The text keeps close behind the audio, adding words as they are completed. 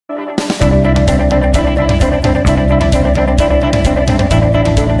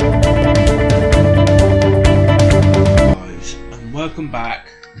welcome back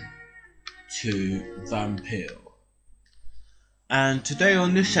to Vampyr. And today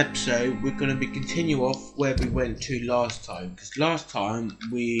on this episode we're going to be continue off where we went to last time, because last time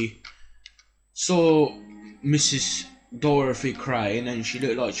we saw Mrs. Dorothy Crane and she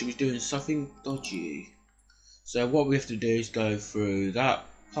looked like she was doing something dodgy. So what we have to do is go through that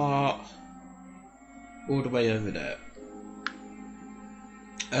part all the way over there.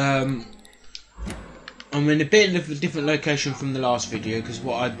 I'm in a bit of a different location from the last video, because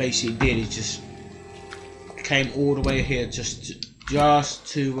what I basically did is just came all the way here just to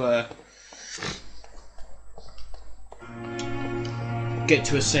get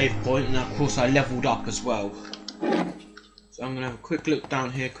to a save point, and of course I leveled up as well. So I'm gonna have a quick look down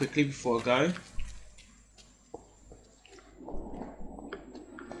here quickly before I go.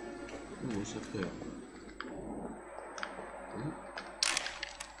 Ooh, what's up here?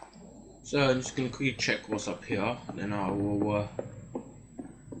 So I'm just going to quickly check what's up here, then I will...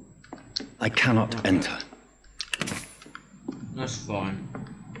 I cannot enter. That's fine.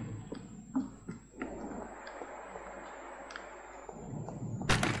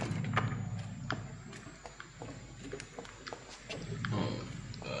 Oh,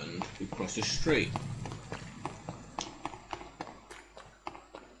 and we cross the street.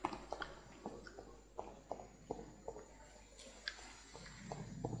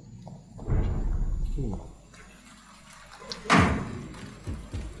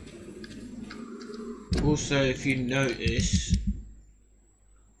 Also, if you notice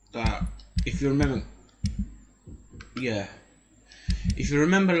that, if you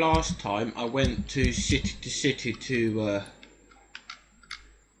remember last time I went to city to city to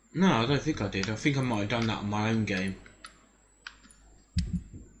no, I don't think I did. I think I might have done that on my own game.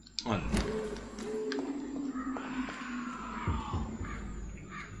 I don't know.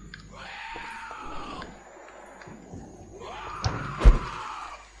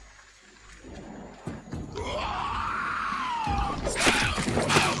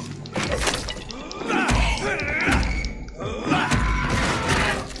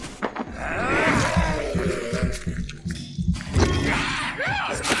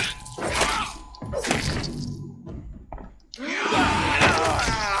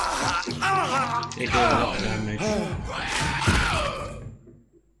 They do a lot of damage.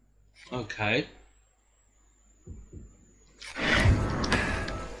 Okay.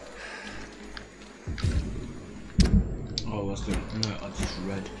 Oh, what's the no? I just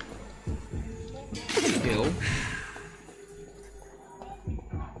read. Kill.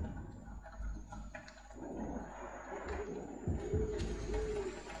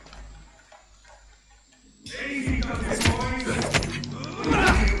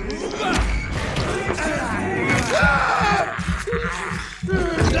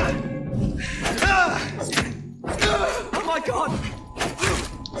 Oh my god!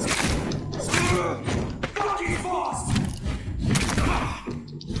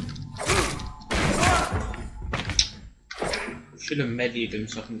 Should have medlied him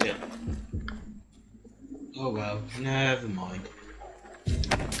so I can get. Oh well, never mind.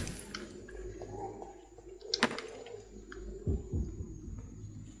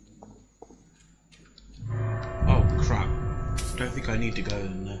 Oh crap. Don't think I need to go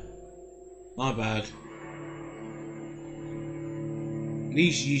in there. My bad.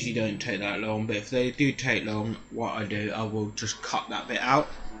 These usually don't take that long, but if they do take long, what I do, I will just cut that bit out.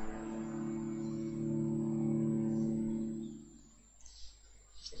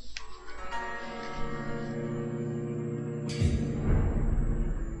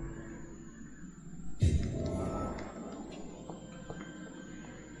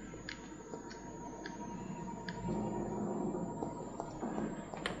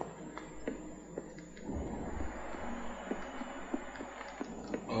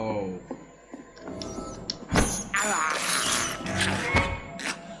 Oh.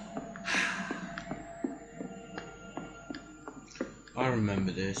 I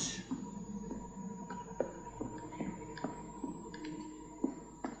remember this.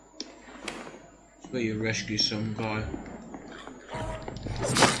 It's where you rescue some guy.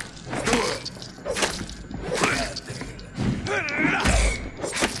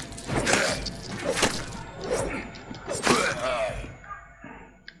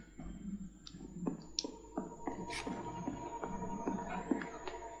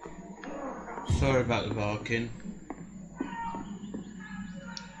 Sorry about the barking.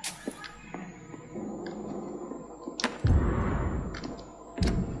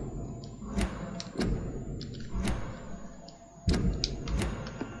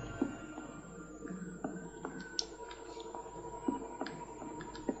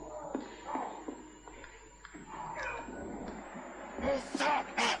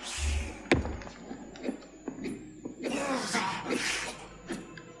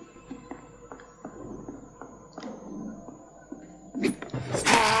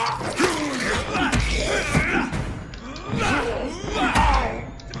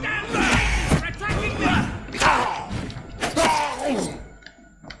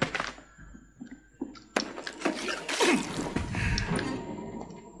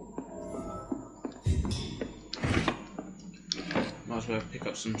 pick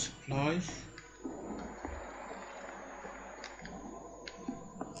up some supplies.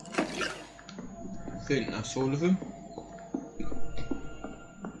 I think that's all of them.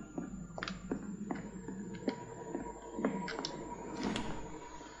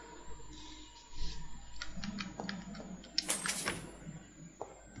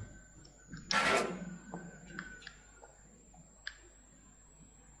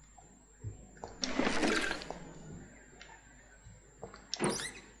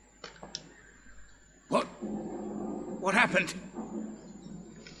 What happened?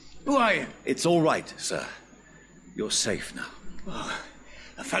 Who are you? It's all right, sir. You're safe now. Oh,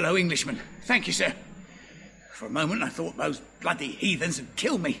 a fellow Englishman. Thank you, sir. For a moment I thought those bloody heathens had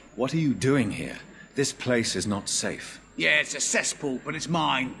killed me. What are you doing here? This place is not safe. Yeah, it's a cesspool, but it's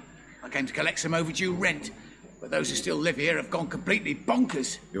mine. I came to collect some overdue rent, but those who still live here have gone completely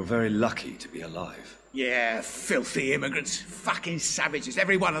bonkers. You're very lucky to be alive. Yeah, filthy immigrants. Fucking savages,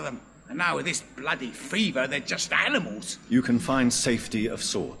 every one of them. And now with this bloody fever, they're just animals. You can find safety of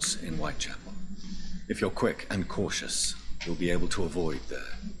sorts in Whitechapel. If you're quick and cautious, you'll be able to avoid the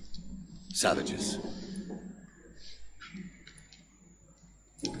savages.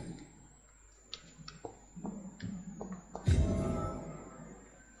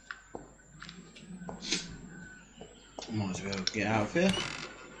 Might as well get out of here.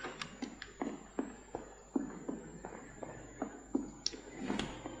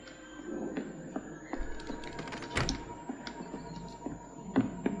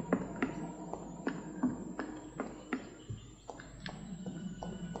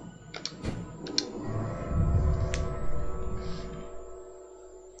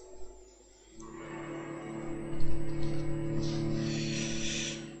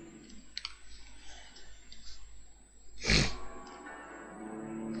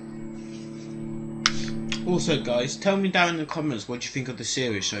 Also guys, tell me down in the comments what you think of the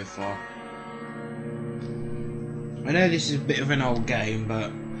series so far. I know this is a bit of an old game,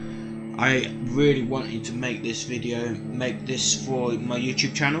 but I really wanted to make this video, make this for my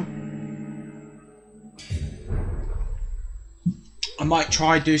YouTube channel. I might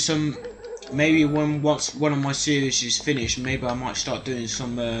try do some, maybe once one of my series is finished, maybe I might start doing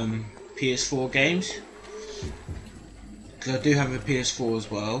some PS4 games. Because I do have a PS4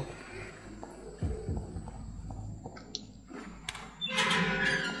 as well.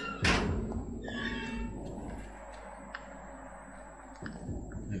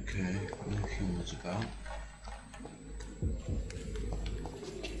 Okay, no humans about.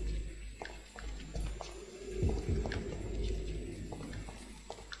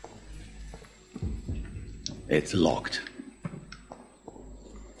 It's locked.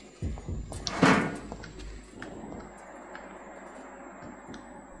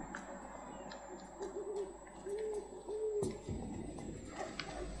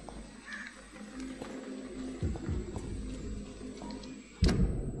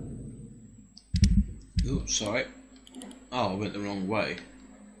 Oops, sorry. Oh, I went the wrong way.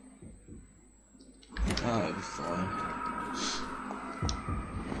 Oh, it'll be fine.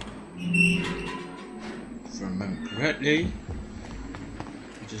 If I remember correctly,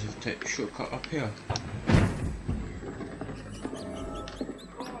 I just have to take the shortcut up here.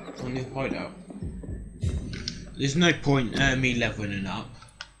 On the hideout. There's no point me leveling up.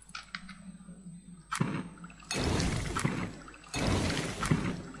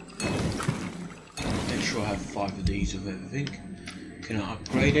 I have 5 of these of everything. Can I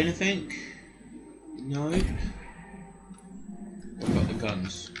upgrade anything? No. What about the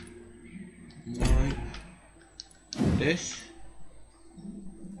guns? No. This?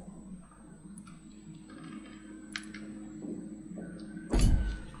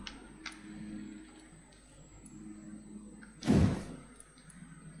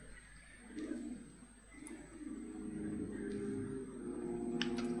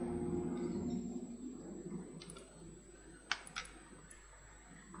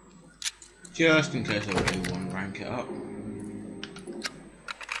 Just in case I really want to rank it up.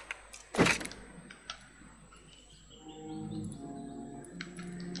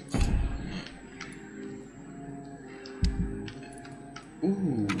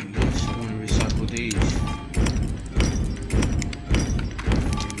 Ooh, yes, I want to recycle these.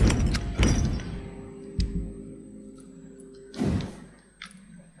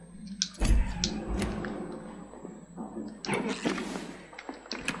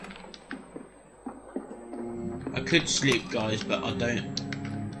 I could sleep, guys, but I don't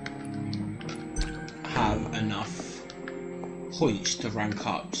have enough points to rank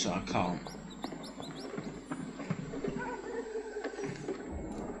up, so I can't.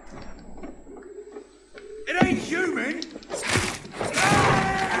 It ain't human! Ah!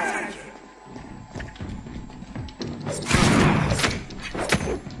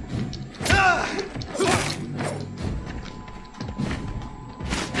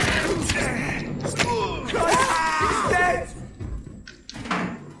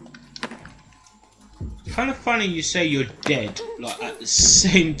 funny you say you're dead, like at the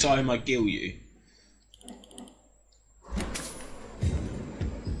same time I kill you.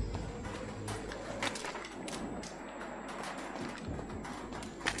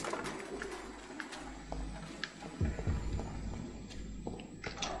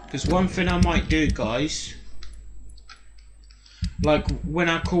 Because one thing I might do, guys, like when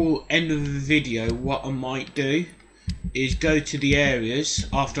I call end of the video, what I might do is go to the areas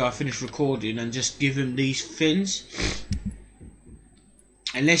after I finish recording and just give them these fins.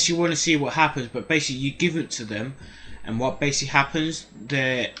 Unless you want to see what happens, but basically you give it to them, and what basically happens,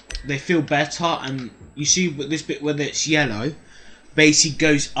 they feel better, and you see this bit where it's yellow, basically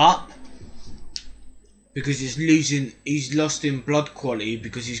goes up because he's lost in blood quality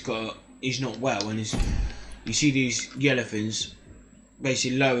because he's not well, and you see these yellow fins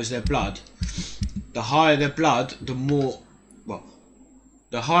basically lowers their blood. The higher their blood, the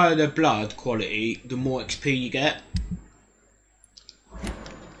higher their blood quality, the more XP you get.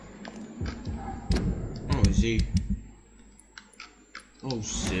 Oh, is he? Oh,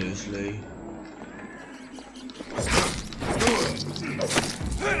 seriously?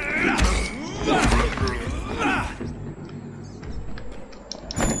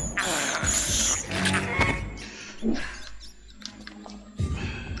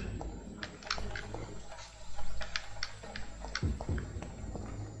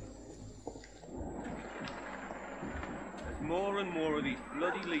 More and more of these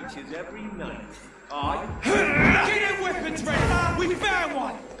bloody leeches every night. Aye. Get them weapons ready! We found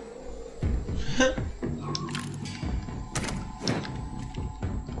one!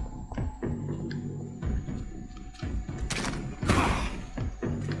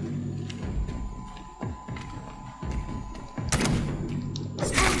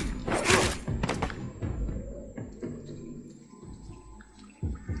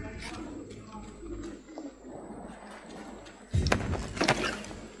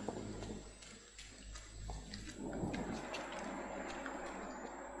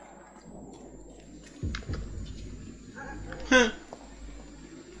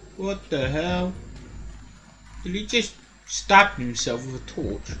 What the hell? Did he just stab himself with a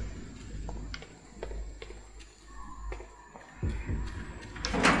torch?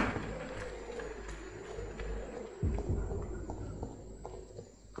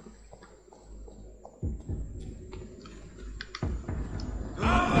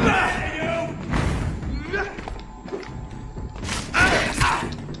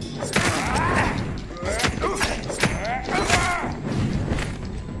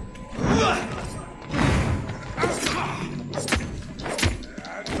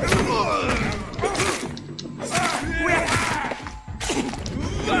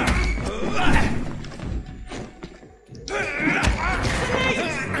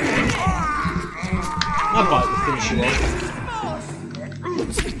 My bike will finish you off.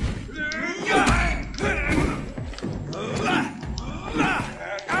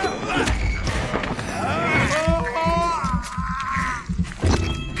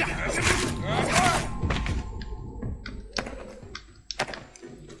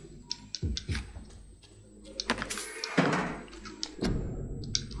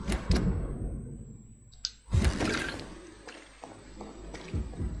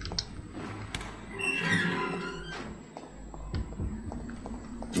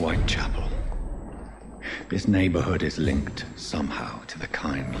 Whitechapel. This neighborhood is linked somehow to the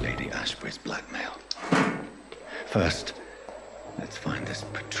kind Lady Ashbury's blackmail. First, let's find this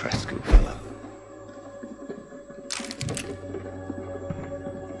Petrescu fellow.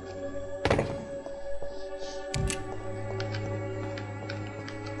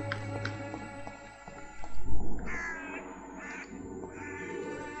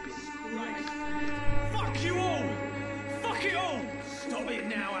 Fuck you all! Fuck it all! Stop it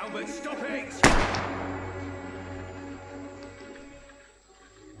now, Albert, stop it!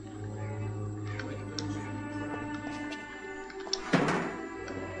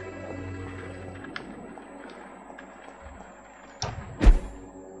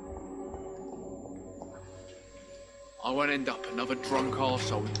 I won't end up another drunk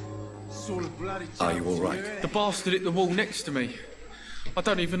arsehole. Are you all right? The bastard hit the wall next to me. I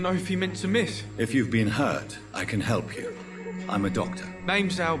don't even know if he meant to miss. If you've been hurt, I can help you. I'm a doctor.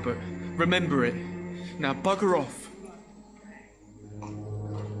 Name's Albert. Remember it. Now bugger off.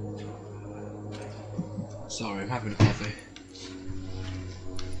 Sorry, I'm having a coffee.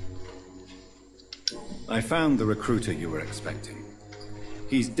 I found the recruiter you were expecting.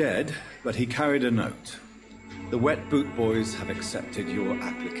 He's dead, but he carried a note. The Wet Boot Boys have accepted your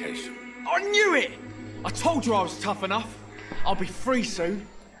application. I knew it! I told you I was tough enough. I'll be free soon.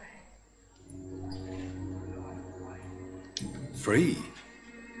 Free?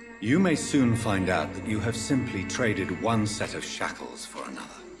 You may soon find out that you have simply traded one set of shackles for another.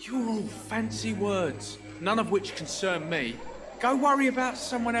 You're all fancy words, none of which concern me. Go worry about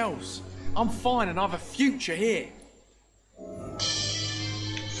someone else. I'm fine and I have a future here.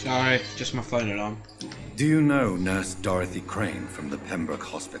 Sorry, just my phone alarm. Do you know Nurse Dorothy Crane from the Pembroke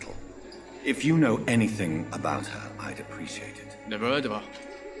Hospital? If you know anything about her, I'd appreciate it. Never heard of her.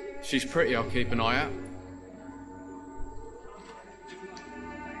 She's pretty, I'll keep an eye out.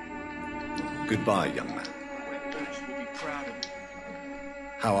 Goodbye, young man. Boots will be proud of me.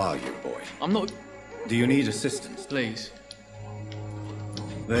 How are you, boy? I'm not... Do you need assistance? Please.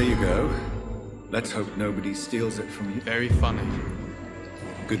 There you go. Let's hope nobody steals it from you. Very funny.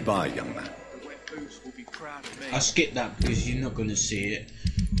 Goodbye, young man. Boots will be proud of me. I skipped that because you're not going to see it.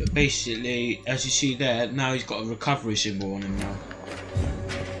 But basically, as you see there, now he's got a recovery symbol on him now.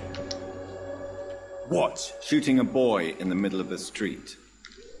 What? Shooting a boy in the middle of the street.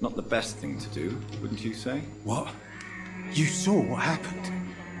 Not the best thing to do, wouldn't you say? What? You saw what happened?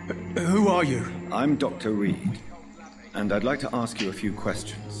 Who are you? I'm Dr. Reed, and I'd like to ask you a few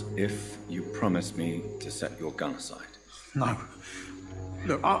questions, if you promise me to set your gun aside. No.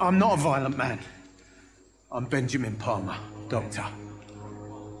 Look, I'm not a violent man. I'm Benjamin Palmer, doctor.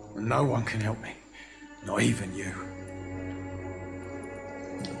 And no one can help me. Not even you.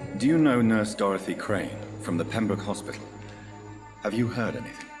 Do you know Nurse Dorothy Crane from the Pembroke Hospital? Have you heard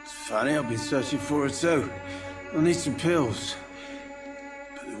anything? It's funny, I've been searching for her too. I need some pills.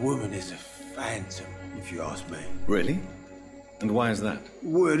 But the woman is a phantom, if you ask me. Really? And why is that?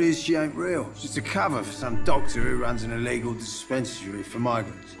 Word is she ain't real. She's just a cover for some doctor who runs an illegal dispensary for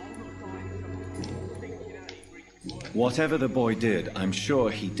migrants. Whatever the boy did, I'm sure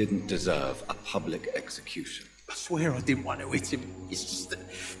he didn't deserve a public execution. I swear I didn't want to hit him. It's just that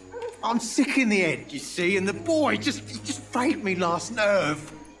I'm sick in the head, you see, and the boy just failed me last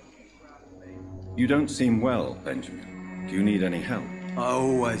nerve. You don't seem well, Benjamin. Do you need any help? I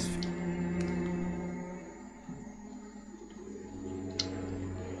always...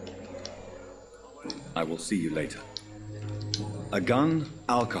 I will see you later. A gun,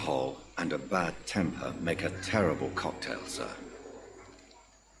 alcohol, and a bad temper make a terrible cocktail, sir.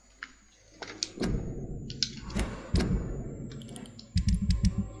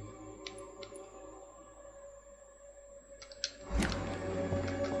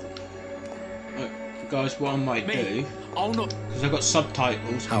 Guys, what I might do, I'll not... because I've got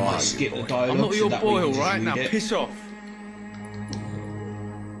subtitles, How I might are you, skip the boy? dialogue. I'm not so your that boy, way you just alright? Now read it. piss off.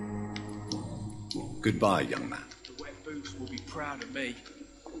 Goodbye, young man. The wet boots will be proud of me.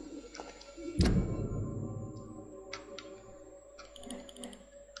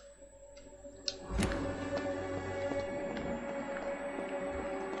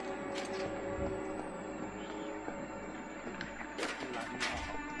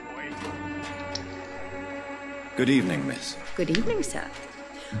 Good evening, miss. Good evening, sir.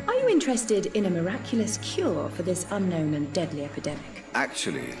 Are you interested in a miraculous cure for this unknown and deadly epidemic?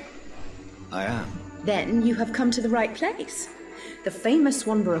 Actually, I am. Then you have come to the right place. The famous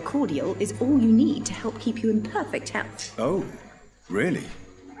Swanborough cordial is all you need to help keep you in perfect health. Oh, really?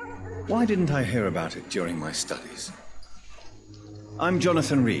 Why didn't I hear about it during my studies? I'm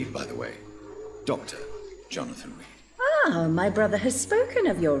Jonathan Reed, by the way. Dr. Jonathan Reed. Ah, my brother has spoken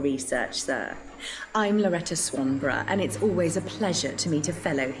of your research, sir. I'm Loretta Swanborough, and it's always a pleasure to meet a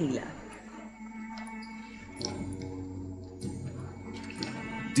fellow healer.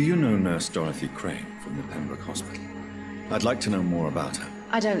 Do you know Nurse Dorothy Crane from the Pembroke Hospital? I'd like to know more about her.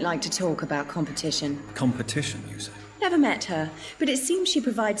 I don't like to talk about competition. Competition, you say? Never met her, but it seems she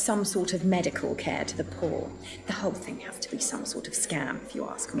provides some sort of medical care to the poor. The whole thing has to be some sort of scam, if you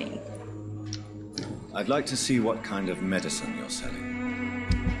ask me. I'd like to see what kind of medicine you're selling.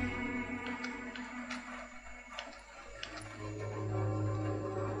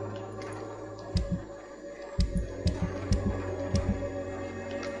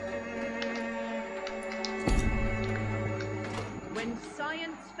 When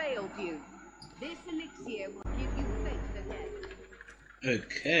science failed you, this elixir will give you faith again.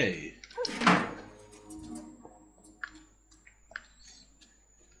 Okay.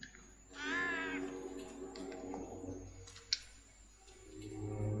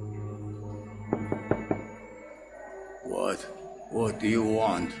 What do you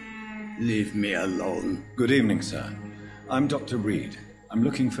want? Leave me alone. Good evening, sir. I'm Dr. Reed. I'm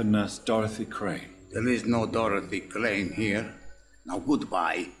looking for Nurse Dorothy Crane. There is no Dorothy Crane here. Now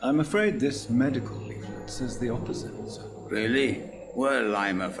goodbye. I'm afraid this medical leaflet says the opposite, sir. Really? Well,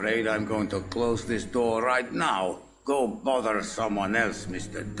 I'm afraid I'm going to close this door right now. Go bother someone else,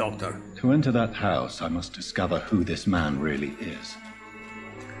 Mr. Doctor. To enter that house, I must discover who this man really is.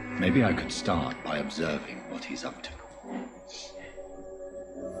 Maybe I could start by observing what he's up to.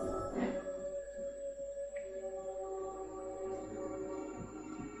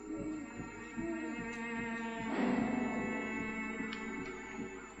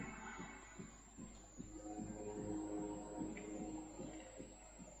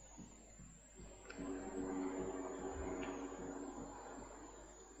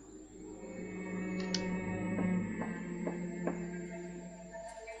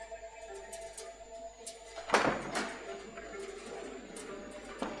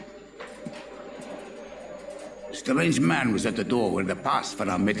 A strange man was at the door with a pass for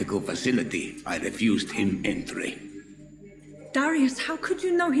our medical facility. I refused him entry. Darius, how could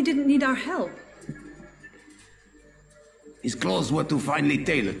you know he didn't need our help? His clothes were too finely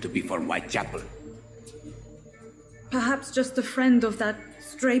tailored to be for Whitechapel. Perhaps just a friend of that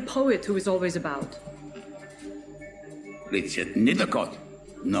stray poet who is always about. Richard Nithercott?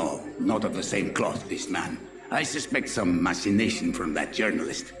 No, not of the same cloth, this man. I suspect some machination from that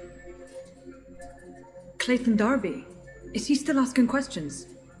journalist. Clayton Darby. Is he still asking questions?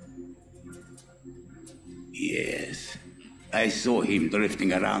 Yes. I saw him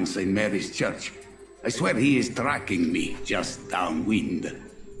drifting around St. Mary's Church. I swear he is tracking me just downwind.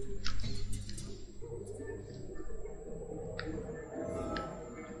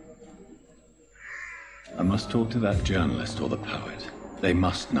 I must talk to that journalist or the poet. They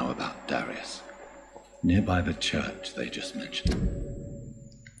must know about Darius. Nearby the church they just mentioned.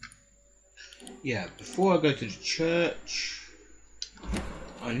 Yeah, before I go to the church,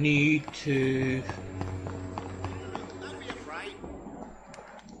 I need to...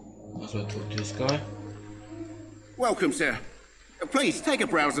 Might as well talk to this guy. Welcome, sir. Please, take a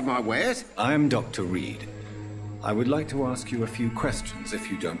browse of my wares. I am Dr. Reed. I would like to ask you a few questions, if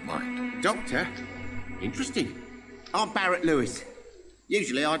you don't mind. Doctor? Interesting. I'm Barrett Lewis.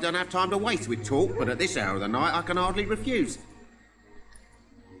 Usually I don't have time to waste with talk, but at this hour of the night I can hardly refuse.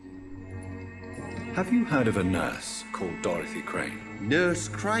 Have you heard of a nurse called Dorothy Crane? Nurse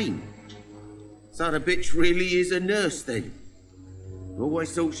Crane? So the bitch really is a nurse, then?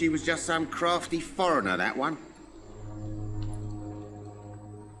 Always thought she was just some crafty foreigner, that one.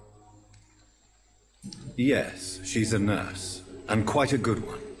 Yes, she's a nurse, and quite a good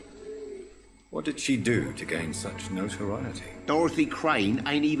one. What did she do to gain such notoriety? Dorothy Crane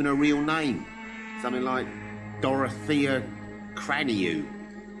ain't even a real name. Something like Dorothea Craniu.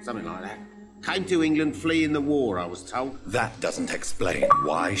 Something like that. Came to England fleeing the war, I was told. That doesn't explain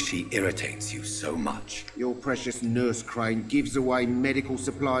why she irritates you so much. Your precious Nurse Crane gives away medical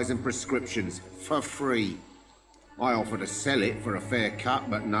supplies and prescriptions for free. I offered to sell it for a fair cut,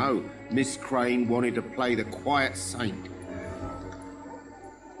 but no. Miss Crane wanted to play the quiet saint.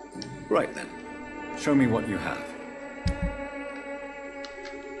 Right then. Show me what you have.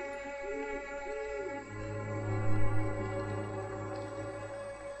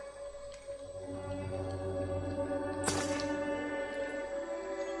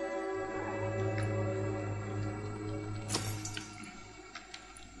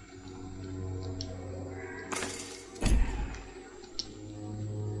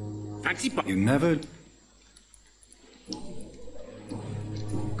 You never...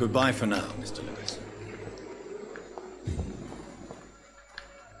 Goodbye for now, Mr. Lewis.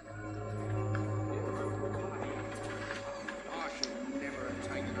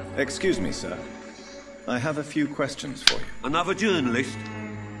 Excuse me, sir. I have a few questions for you. Another journalist?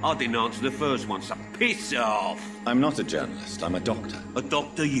 I didn't answer the first one, so piss off! I'm not a journalist, I'm a doctor. A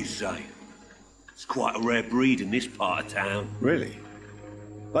doctor, you say? It's quite a rare breed in this part of town. Really?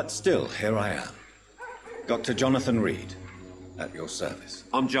 But still, here I am. Dr. Jonathan Reed, at your service.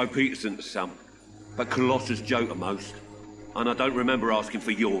 I'm Joe Peterson to some, but Colossus Joe to most. And I don't remember asking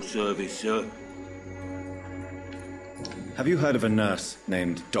for your service, sir. Have you heard of a nurse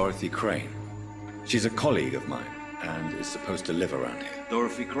named Dorothy Crane? She's a colleague of mine, and is supposed to live around here.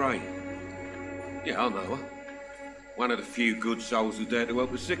 Dorothy Crane? Yeah, I know her. One of the few good souls who dare to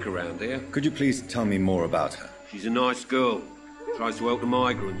help the sick around here. Could you please tell me more about her? She's a nice girl. Tries to help the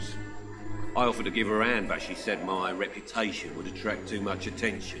migrants. I offered to give her a hand, but she said my reputation would attract too much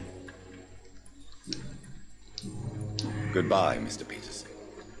attention. Goodbye, Mr. Peterson.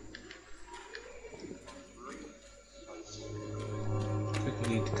 I think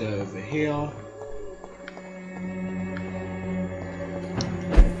we need to go over here.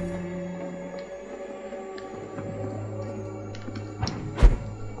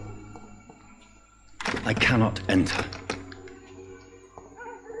 I cannot enter.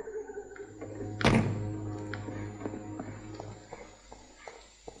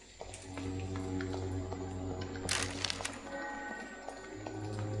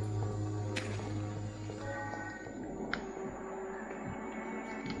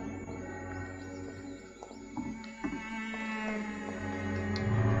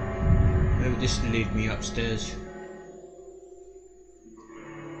 lead me upstairs.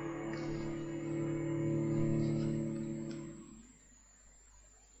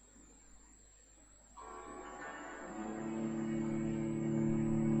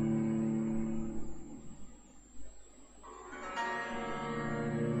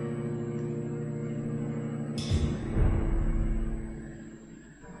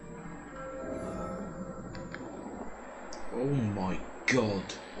 Oh my god.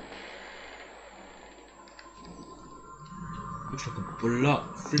 Looks like a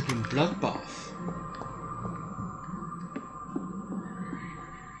freaking bloodbath.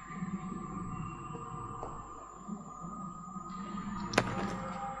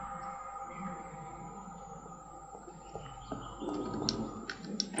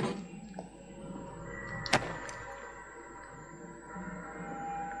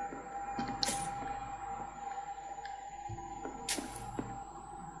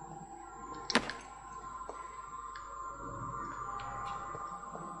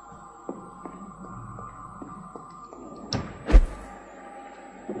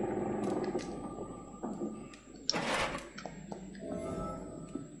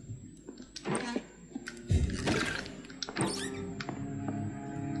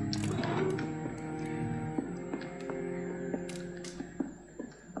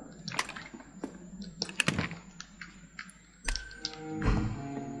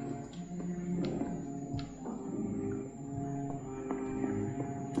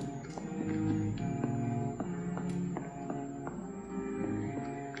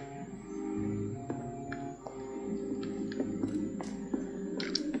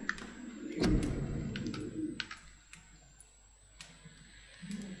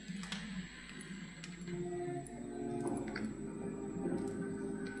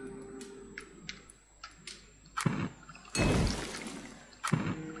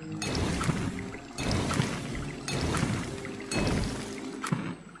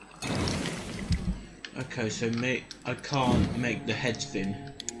 Okay, so I can't make the head spin.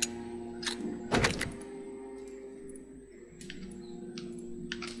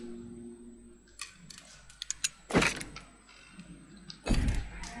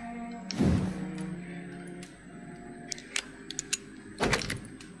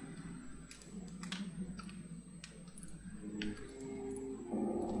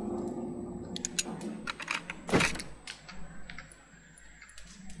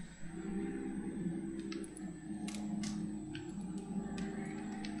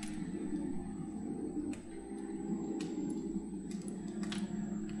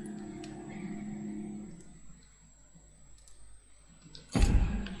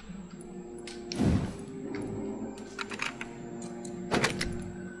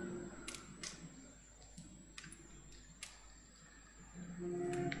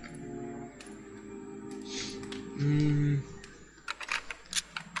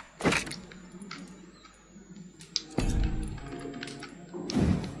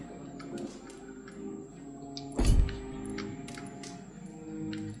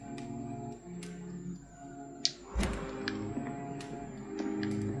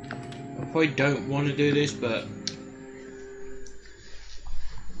 Probably don't want to do this, but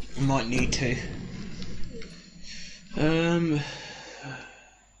I might need to.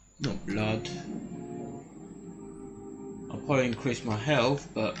 Not blood. I'll probably increase my health,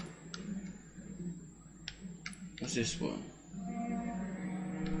 but what's this one?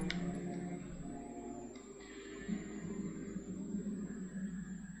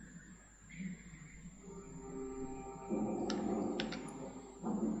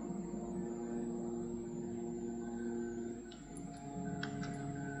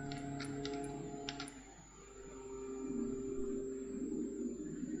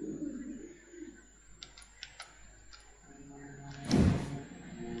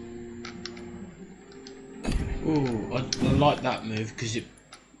 Ooh, I like that move because it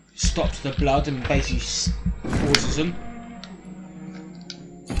stops the blood and basically causes them.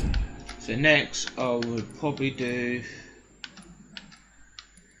 So next I would probably do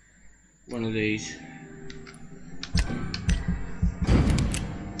one of these.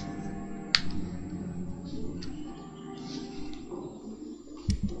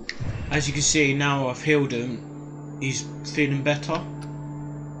 As you can see, now I've healed him, he's feeling better.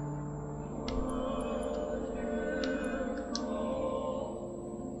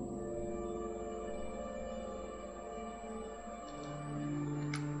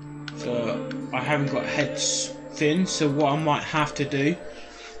 So I haven't got head fin, so what I might have to do,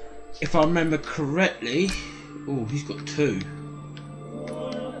 if I remember correctly, oh, he's got two.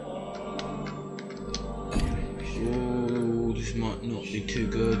 Oh, this might not be too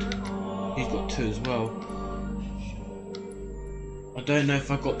good. He's got 2 as well. I don't know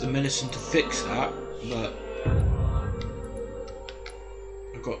if I got the medicine to fix that, but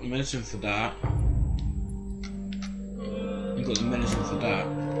I got the medicine for that. I got the medicine for that.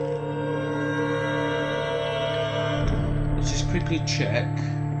 Let's just quickly check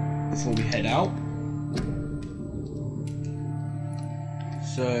before we head out.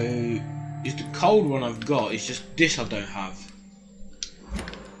 So, is the cold one I've got, it's just this I don't have.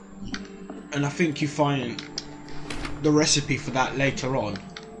 And I think you find the recipe for that later on.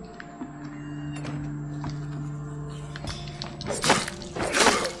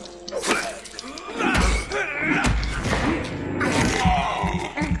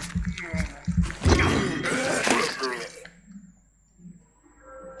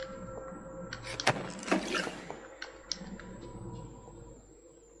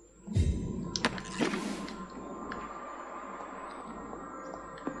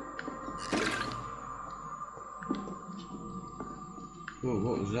 Whoa,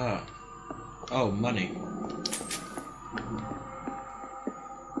 what was that? Oh, money.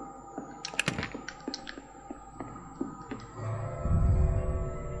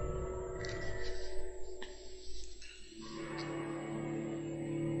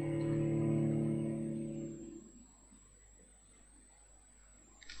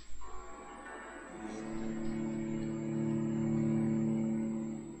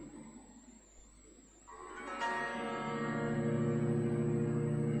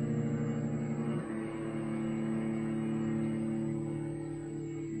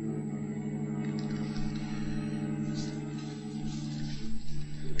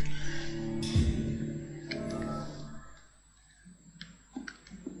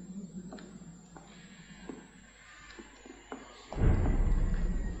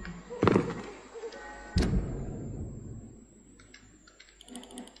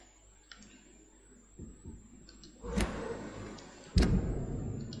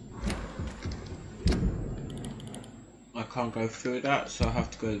 I can't go through that, so I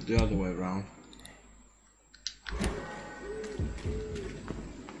have to go the other way around.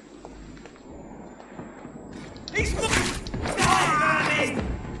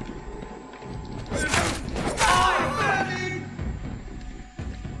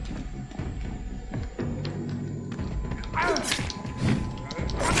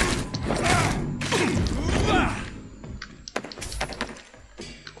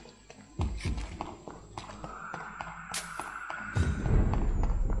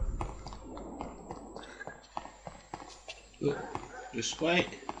 Look, this way.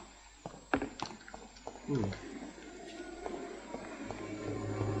 Ooh.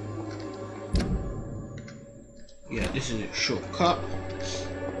 Yeah, this is a shortcut.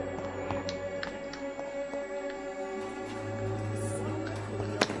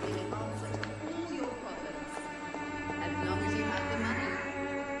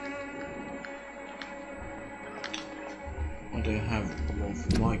 I don't have one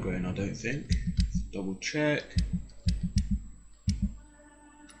for migraine, I don't think. Let's double check.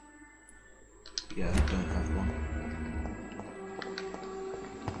 Yeah, I don't have one.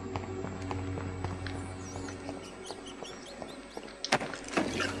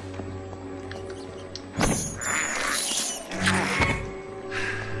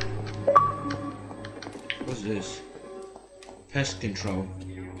 What's this? Pest control.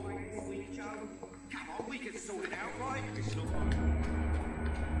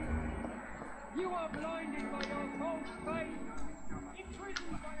 You are blinded by your false faith.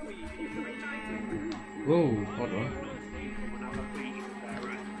 Imprisoned by your Whoa, hold on.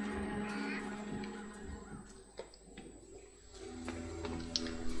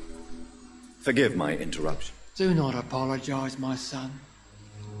 Forgive my interruption. Do not apologize, my son.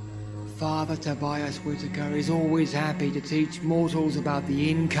 Father Tobias Whitaker is always happy to teach mortals about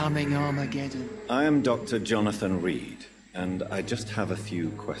the incoming Armageddon. I am Dr. Jonathan Reed, and I just have a few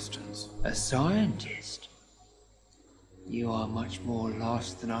questions. A scientist? You are much more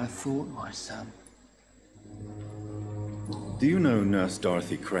lost than I thought, my son. Do you know Nurse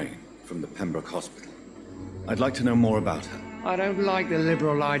Dorothy Crane from the Pembroke Hospital? I'd like to know more about her. I don't like the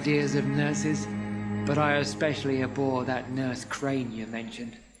liberal ideas of nurses, but I especially abhor that Nurse Crane you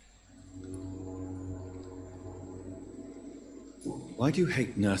mentioned. Why do you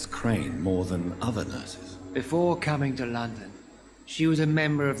hate Nurse Crane more than other nurses? Before coming to London, she was a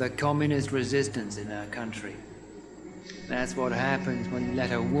member of the communist resistance in her country. That's what happens when you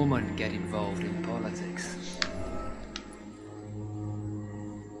let a woman get involved in politics.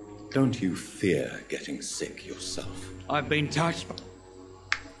 Don't you fear getting sick yourself? I've been touched.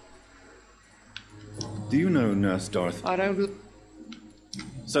 Do you know Nurse Dorothy? I don't...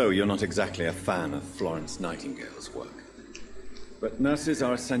 So, you're not exactly a fan of Florence Nightingale's work. But nurses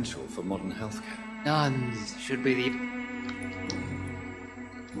are essential for modern healthcare. Nuns should be the...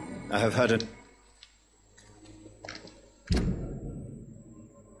 I have heard it. I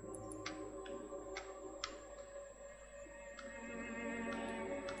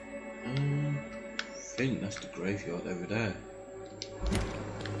think that's the graveyard over there.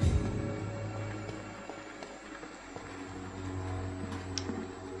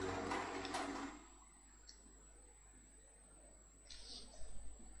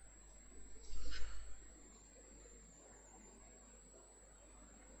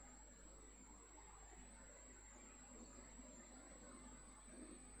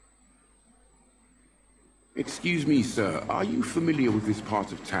 Excuse me, sir. Are you familiar with this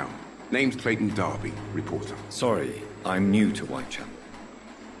part of town? Name's Clayton Darby, reporter. Sorry, I'm new to Whitechapel.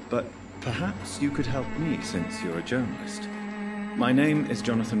 But perhaps you could help me since you're a journalist. My name is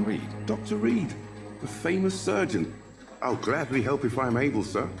Jonathan Reed. Dr. Reed, the famous surgeon. I'll gladly help if I'm able,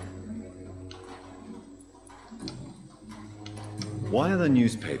 sir. Why are the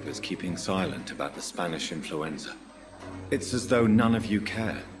newspapers keeping silent about the Spanish influenza? It's as though none of you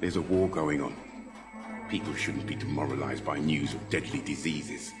care. There's a war going on. People shouldn't be demoralized by news of deadly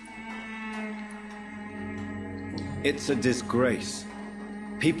diseases. It's a disgrace.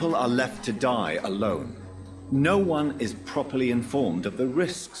 People are left to die alone. No one is properly informed of the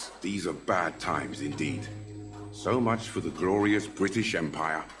risks. These are bad times indeed. So much for the glorious British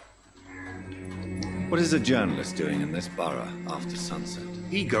Empire. What is a journalist doing in this borough after sunset?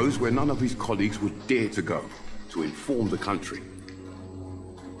 He goes where none of his colleagues would dare to go, to inform the country.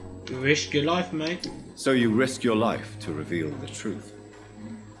 You risk your life, mate. So you risk your life to reveal the truth.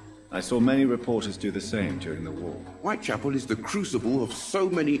 I saw many reporters do the same during the war. Whitechapel is the crucible of so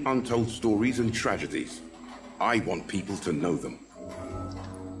many untold stories and tragedies. I want people to know them.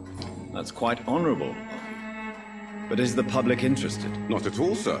 That's quite honorable of you. But is the public interested? Not at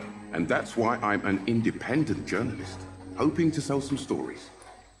all, sir. And that's why I'm an independent journalist, hoping to sell some stories.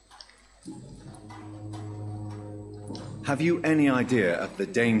 Have you any idea of the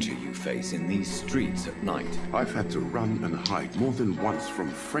danger you face in these streets at night? I've had to run and hide more than once from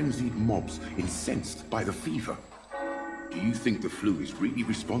frenzied mobs incensed by the fever. Do you think the flu is really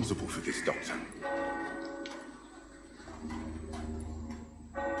responsible for this, Doctor?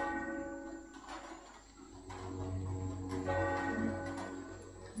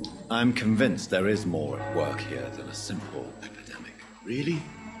 I'm convinced there is more at work here than a simple epidemic. Really?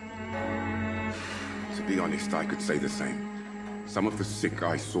 To be honest, I could say the same. Some of the sick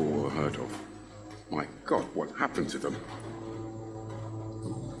I saw or heard of. My God, what happened to them?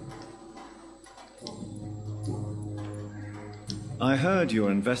 I heard you're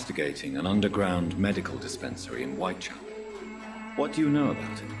investigating an underground medical dispensary in Whitechapel. What do you know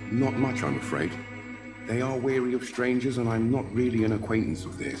about it? Not much, I'm afraid. They are wary of strangers, and I'm not really an acquaintance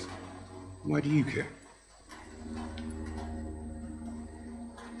of theirs. Why do you care?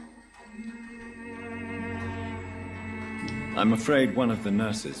 I'm afraid one of the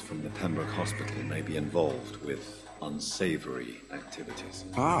nurses from the Pembroke Hospital may be involved with unsavory activities.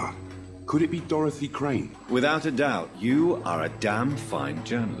 Ah, could it be Dorothy Crane? Without a doubt, you are a damn fine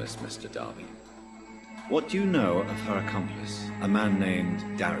journalist, Mr. Darby. What do you know of her accomplice, a man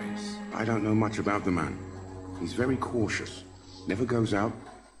named Darius? I don't know much about the man. He's very cautious, never goes out,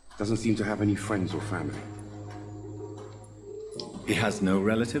 doesn't seem to have any friends or family. He has no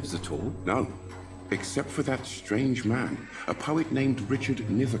relatives at all? No. Except for that strange man, a poet named Richard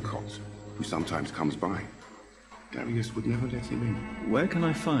Nethercott, who sometimes comes by. Darius would never let him in. Where can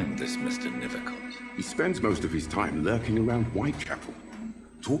I find this Mr. Nethercott? He spends most of his time lurking around Whitechapel,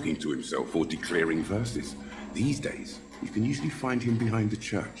 talking to himself or declaring verses. These days, you can usually find him behind the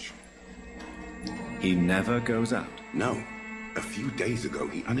church. He never goes out? No. A few days ago,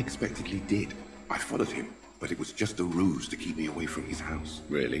 he unexpectedly did. I followed him, but it was just a ruse to keep me away from his house.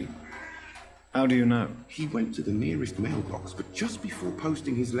 Really? How do you know? He went to the nearest mailbox, but just before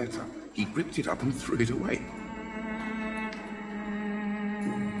posting his letter, he ripped it up and threw it away.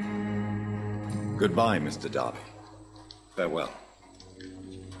 Goodbye, Mr. Darby. Farewell.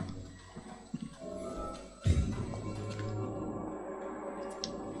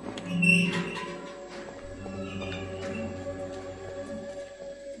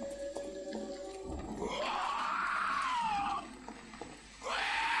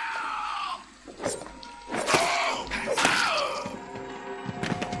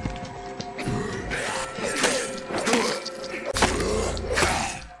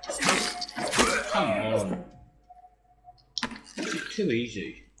 Too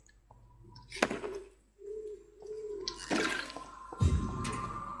easy.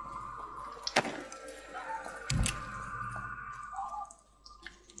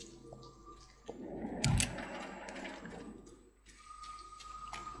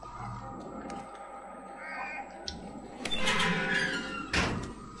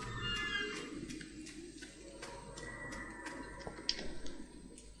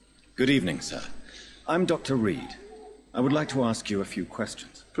 Good evening, sir. I'm Dr. Reed. I would like to ask you a few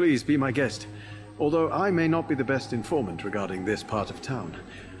questions. Please be my guest. Although I may not be the best informant regarding this part of town,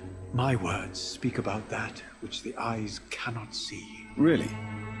 my words speak about that which the eyes cannot see. Really?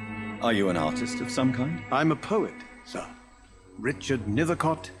 Are you an artist of some kind? I'm a poet, sir. Richard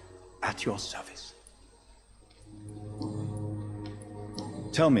Nethercott, at your service.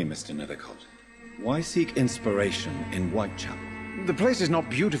 Tell me, Mr. Nethercott, why seek inspiration in Whitechapel? The place is not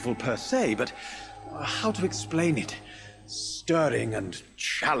beautiful per se, but how to explain it? Stirring and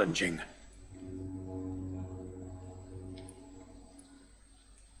challenging.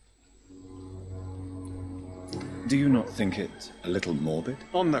 Do you not think it a little morbid?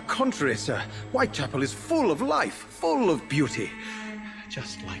 On the contrary, sir. Whitechapel is full of life, full of beauty.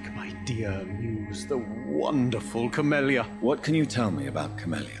 Just like my dear muse, the wonderful Camellia. What can you tell me about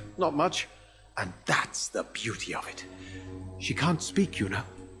Camellia? Not much. And that's the beauty of it. She can't speak, you know.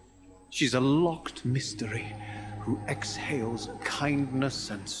 She's a locked mystery who exhales kindness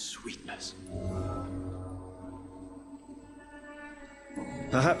and sweetness.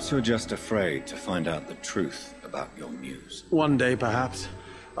 Perhaps you're just afraid to find out the truth about your muse. One day, perhaps,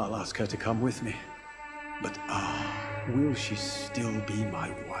 I'll ask her to come with me. But will she still be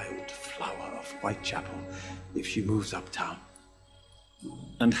my wild flower of Whitechapel if she moves uptown?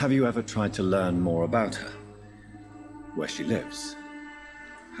 And have you ever tried to learn more about her? Where she lives?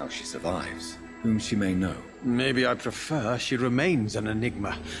 How she survives? Whom she may know? Maybe I prefer she remains an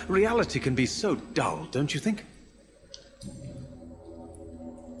enigma. Reality can be so dull, don't you think?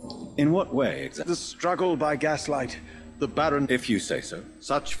 In what way exactly? The struggle by gaslight. The barren... If you say so.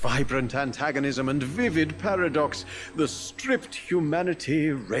 Such vibrant antagonism and vivid paradox. The stripped humanity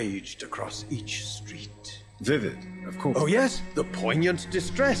raged across each street. Vivid, of course. Oh yes, the poignant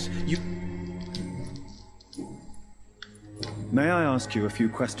distress. May I ask you a few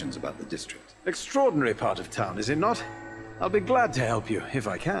questions about the district? Extraordinary part of town, is it not? I'll be glad to help you, if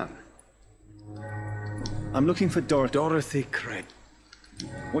I can. I'm looking for Dorothy Craig.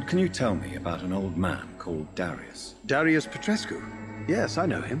 What can you tell me about an old man called Darius? Darius Petrescu? Yes, I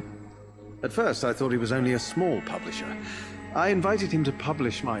know him. At first, I thought he was only a small publisher. I invited him to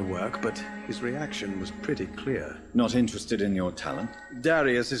publish my work, but his reaction was pretty clear. Not interested in your talent?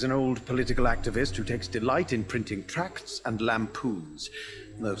 Darius is an old political activist who takes delight in printing tracts and lampoons.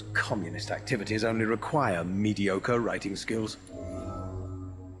 Those communist activities only require mediocre writing skills.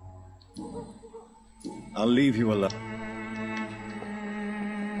 I'll leave you alone.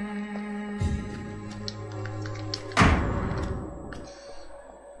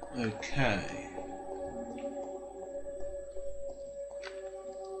 Okay.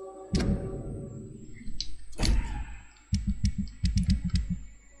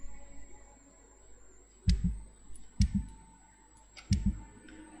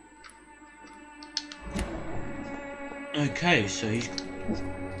 Okay, so he's...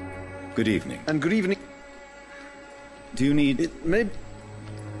 Good evening. And good evening. Do you need... It may...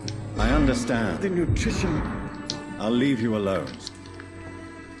 I understand. The nutrition... I'll leave you alone.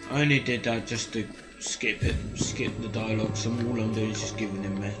 I only did that just to skip the dialogue, so all I'm doing is just giving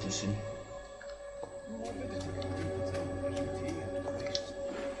him medicine.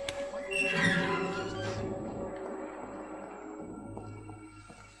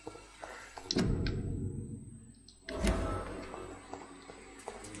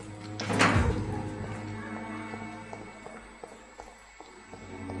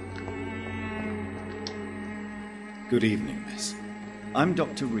 Good evening, miss. I'm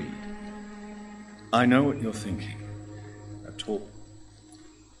Dr. Reed. I know what you're thinking. A talk...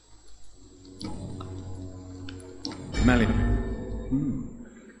 Melly...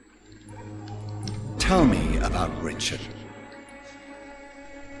 Tell me about Richard.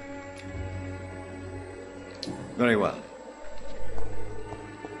 Very well.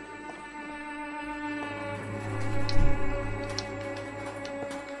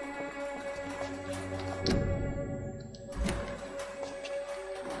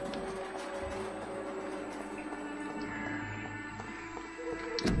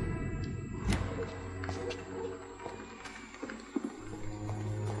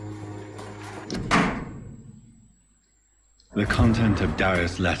 The content of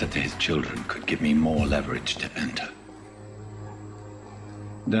Darius' letter to his children could give me more leverage to enter.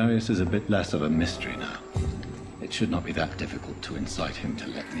 Darius is a bit less of a mystery now. It should not be that difficult to incite him to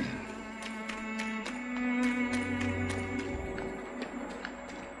let me in.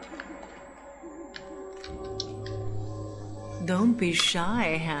 Don't be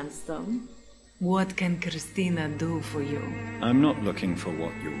shy, handsome. What can Christina do for you? I'm not looking for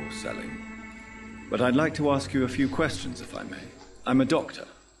what you're selling. But I'd like to ask you a few questions, if I may. I'm a doctor.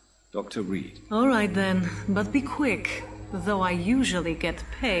 Dr. Reed. All right then, but be quick, though I usually get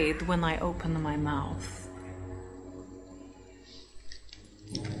paid when I open my mouth.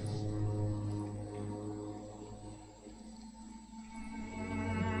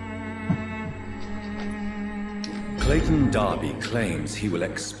 Clayton Darby claims he will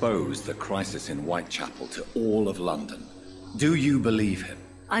expose the crisis in Whitechapel to all of London. Do you believe him?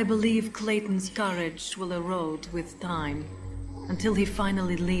 I believe Clayton's courage will erode with time, until he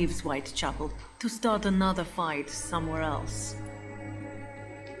finally leaves Whitechapel to start another fight somewhere else.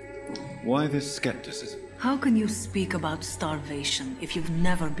 Why this skepticism? How can you speak about starvation if you've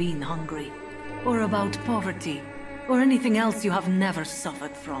never been hungry? Or about poverty? Or anything else you have never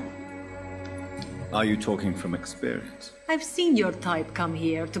suffered from? Are you talking from experience? I've seen your type come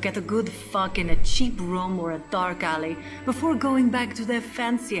here to get a good fuck in a cheap room or a dark alley before going back to their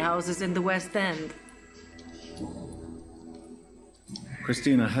fancy houses in the West End.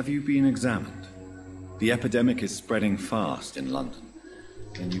 Christina, have you been examined? The epidemic is spreading fast in London,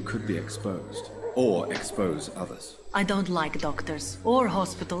 and you could be exposed, or expose others. I don't like doctors or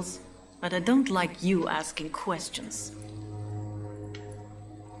hospitals, but I don't like you asking questions.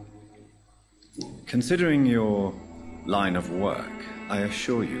 Considering your line of work, I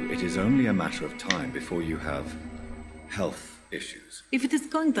assure you it is only a matter of time before you have health issues. If it is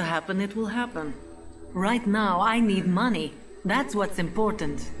going to happen, it will happen. Right now, I need money. That's what's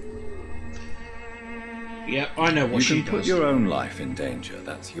important. Yeah, I know what she does. You can put your own life in danger,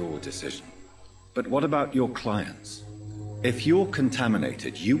 that's your decision. But what about your clients? If you're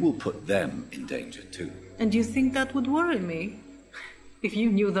contaminated, you will put them in danger too. And you think that would worry me? If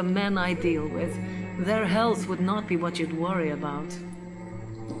you knew the men I deal with, their health would not be what you'd worry about.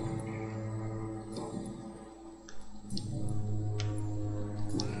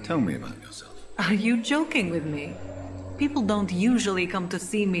 Tell me about yourself. Are you joking with me? People don't usually come to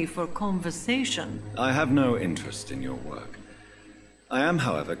see me for conversation. I have no interest in your work. I am,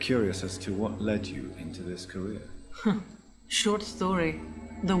 however, curious as to what led you into this career. Short story.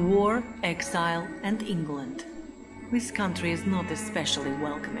 The war, exile, and England. This country is not especially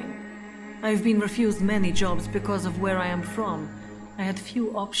welcoming. I've been refused many jobs because of where I am from. I had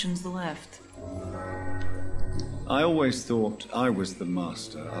few options left. I always thought I was the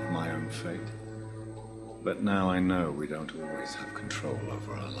master of my own fate. But now I know we don't always have control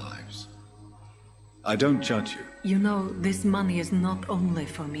over our lives. I don't judge you. You know, this money is not only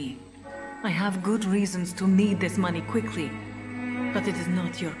for me. I have good reasons to need this money quickly. But it is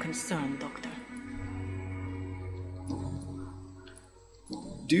not your concern, Doctor.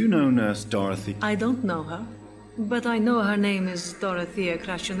 Do you know Nurse Dorothy? I don't know her, but I know her name is Dorothea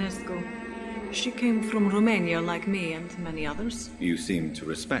Crasionescu. She came from Romania like me and many others. You seem to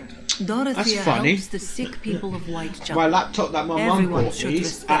respect her. Dorothea helps the sick people of Whitechapel. My laptop that my mum Everyone bought should me is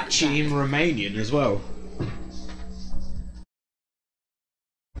respect actually that. in Romanian as well.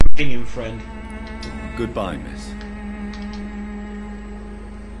 Romanian friend. Goodbye, miss.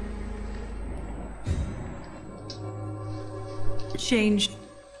 Changed.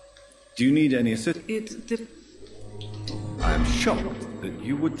 Do you need any assistance? It I am shocked that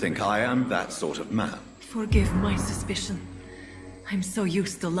you would think I am that sort of man. Forgive my suspicion. I'm so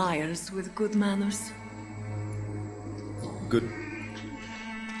used to liars with good manners. Good.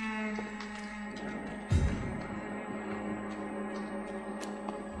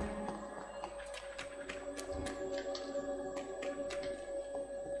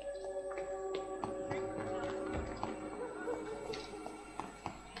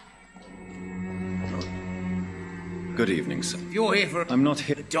 Good evening, sir. If you're here for... I'm not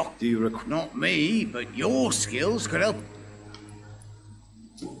here. Doc. Do you require... Not me, but your skills could help.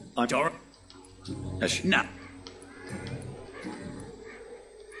 I'm... No.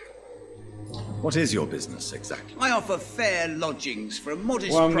 What is your business, exactly? I offer fair lodgings for a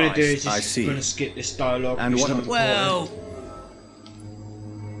modest What I'm price. going to do is I just see. going to skip this dialogue. And it's what not am- Well...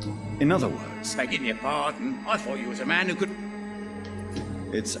 In other words... Begging your pardon, I thought you was a man who could...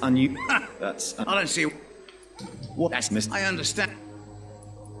 It's unusual. That's... I don't see... What, That's... Miss... I understand.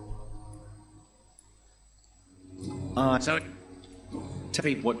 So...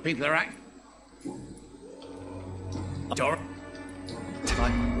 What people are acting... Dor...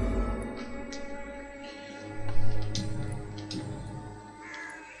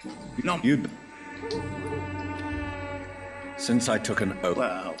 No. You'd... Since I took an oath...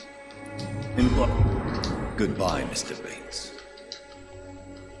 Well... In what? Goodbye, Mr. Bates.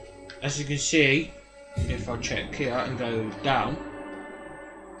 As you can see, if I check here and go down,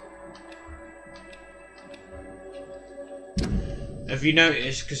 have you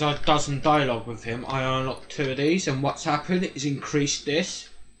noticed, because I've done some dialogue with him, I unlocked 2 of these, and what's happened is increased this.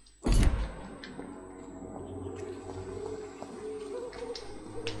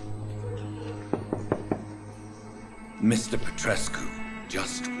 Mr. Petrescu,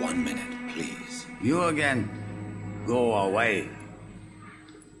 just 1 minute, please. You again? Go away.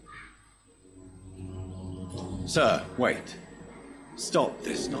 Sir, wait. Stop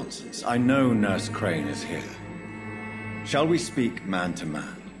this nonsense. I know Nurse Crane is here. Shall we speak man to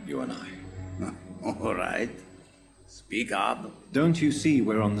man, you and I? All right. Speak up. Don't you see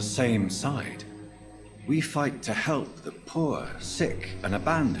we're on the same side? We fight to help the poor, sick, and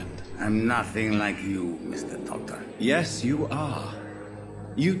abandoned. I'm nothing like you, Mr. Doctor. Yes, you are.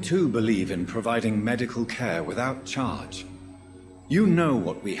 You too believe in providing medical care without charge. You know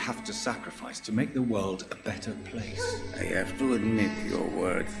what we have to sacrifice to make the world a better place. I have to admit your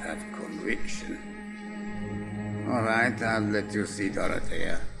words have conviction. All right, I'll let you see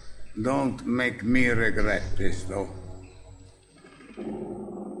Dorothea. Don't make me regret this, though.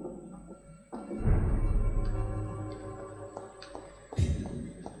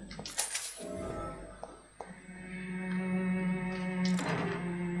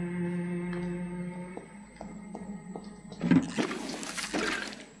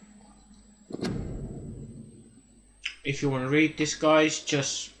 If you want to read this, guys,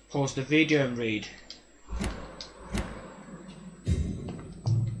 just pause the video and read.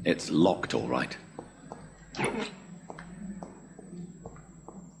 It's locked, all right.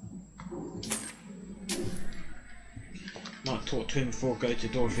 Might talk to him before I go to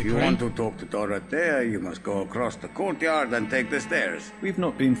Dorothy. If you want to talk to Dorothea, you must go across the courtyard and take the stairs. We've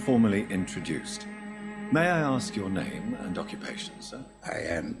not been formally introduced. May I ask your name and occupation, sir? I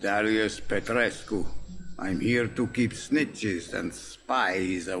am Darius Petrescu. I'm here to keep snitches and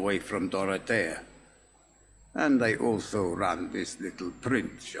spies away from Dorothea. And I also run this little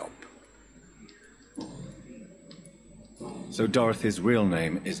print shop. So Dorothy's real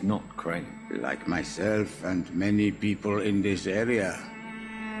name is not Crane? Like myself and many people in this area.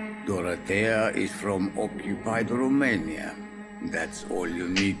 Dorothea is from occupied Romania. That's all you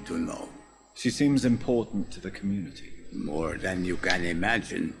need to know. She seems important to the community. More than you can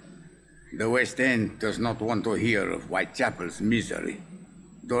imagine. The West End does not want to hear of Whitechapel's misery.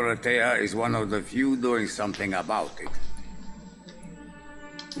 Dorothea is one of the few doing something about it.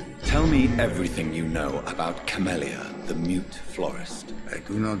 Tell me everything you know about Camellia, the mute florist. I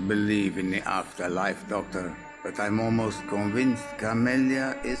do not believe in the afterlife, Doctor, but I'm almost convinced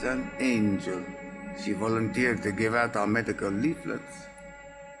Camellia is an angel. She volunteered to give out our medical leaflets.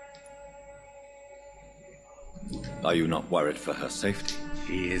 Are you not worried for her safety?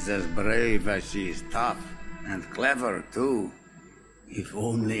 She is as brave as she is tough, and clever, too. If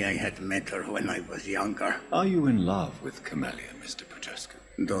only I had met her when I was younger. Are you in love with Camellia, Mr. Petrescu?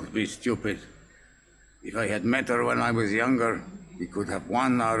 Don't be stupid. If I had met her when I was younger, we could have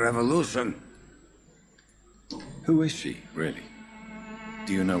won our revolution. Who is she, really?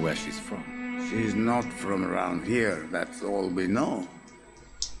 Do you know where she's from? She's not from around here, that's all we know.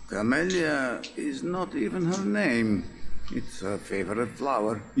 Camellia is not even her name. It's her favorite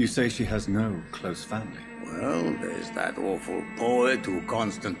flower. You say she has no close family? Well, there's that awful poet who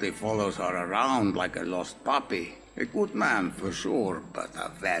constantly follows her around like a lost puppy. A good man, for sure, but a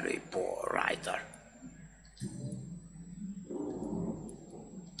very poor writer.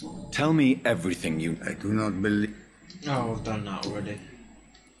 Tell me everything you... I do not believe... Oh, I've done that already.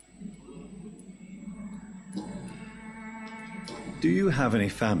 Do you have any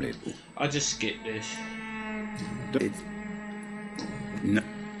family? I just skipped this. No.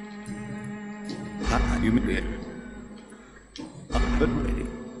 You mean it? But...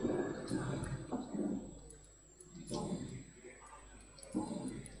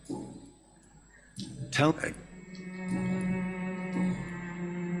 Tell me...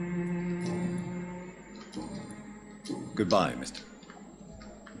 Goodbye, Mr.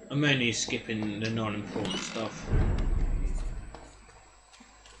 I'm only skipping the non-important stuff.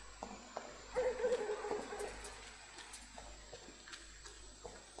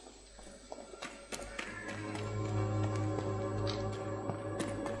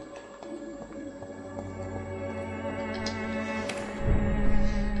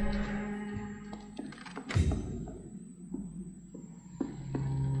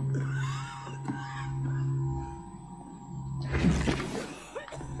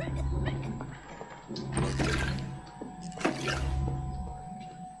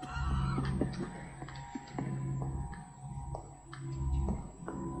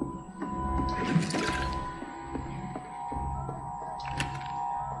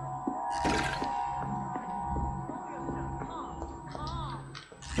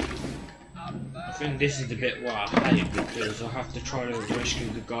 I think this is the bit where I hate because I have to try to rescue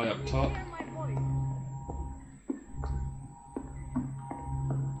the guy up top.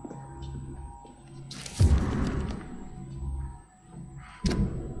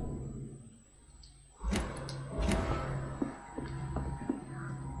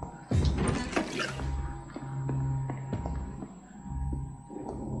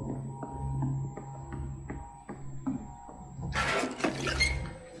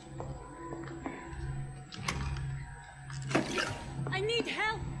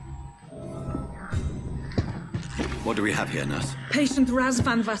 What do we have here, nurse? Patient Raz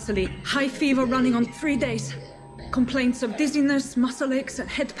Van Vasily. High fever running on 3 days. Complaints of dizziness, muscle aches, and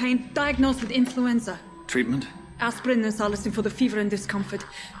head pain. Diagnosed with influenza. Treatment? Aspirin and salicin for the fever and discomfort.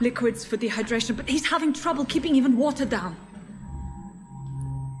 Liquids for dehydration, but he's having trouble keeping even water down.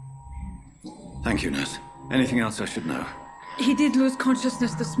 Thank you, nurse. Anything else I should know? He did lose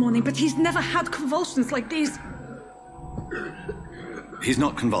consciousness this morning, but he's never had convulsions like these. He's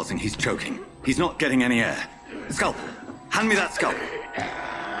not convulsing, he's choking. He's not getting any air. Scalp! Hand me that scalp!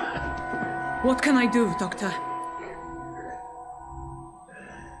 What can I do, Doctor?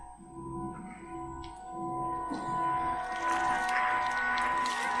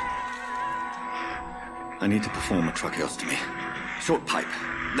 I need to perform a tracheostomy. Short pipe.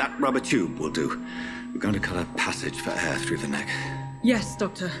 That rubber tube will do. We're going to cut a passage for air through the neck. Yes,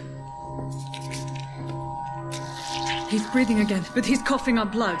 Doctor. He's breathing again, but he's coughing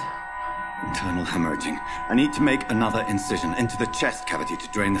up blood. Internal hemorrhaging. I need to make another incision into the chest cavity to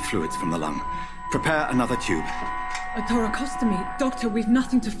drain the fluids from the lung. Prepare another tube. A thoracostomy? Doctor, we've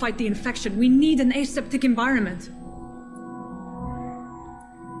nothing to fight the infection. We need an aseptic environment.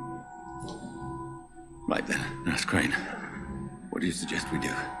 Right then, Nurse Crane. What do you suggest we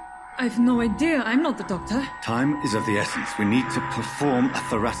do? I've no idea. I'm not the doctor. Time is of the essence. We need to perform a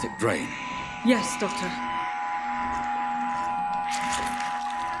thoracic drain. Yes, Doctor.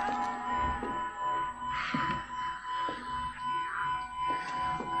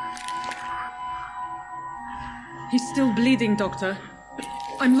 He's still bleeding, Doctor.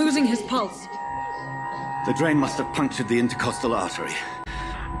 I'm losing his pulse. The drain must have punctured the intercostal artery.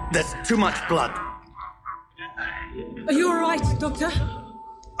 There's too much blood. Are you all right, Doctor?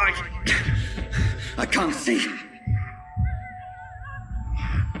 I can't see.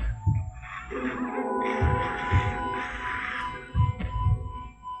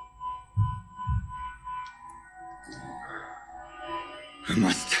 I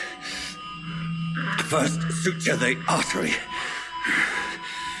must first suture the artery.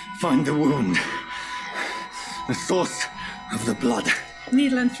 Find the wound. The source of the blood.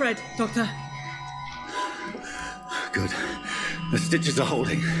 Needle and thread, Doctor. Good. The stitches are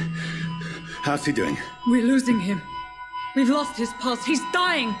holding. How's he doing? We're losing him. We've lost his pulse. He's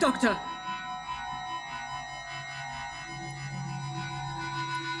dying, Doctor.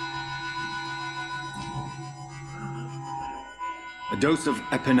 A dose of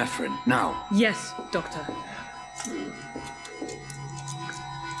epinephrine, now. Yes, Doctor.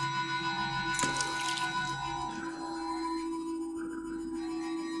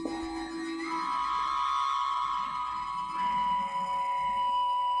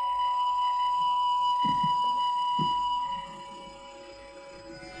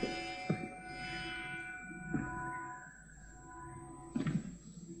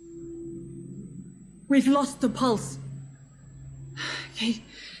 We've lost the pulse.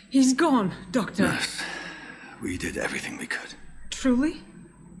 He's gone, Doctor. Nurse, we did everything we could. Truly?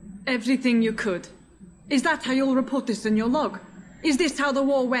 Everything you could? Is that how you'll report this in your log? Is this how the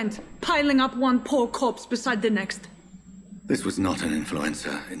war went? Piling up one poor corpse beside the next? This was not an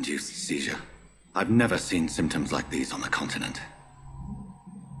influenza-induced seizure. I've never seen symptoms like these on the continent.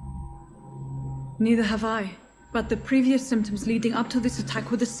 Neither have I. But the previous symptoms leading up to this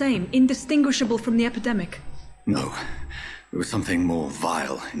attack were the same, indistinguishable from the epidemic. No. There was something more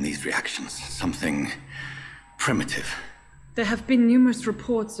vile in these reactions. Something primitive. There have been numerous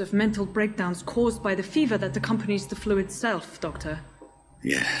reports of mental breakdowns caused by the fever that accompanies the flu itself, Doctor.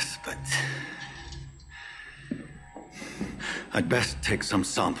 Yes, but I'd best take some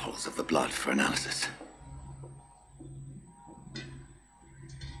samples of the blood for analysis.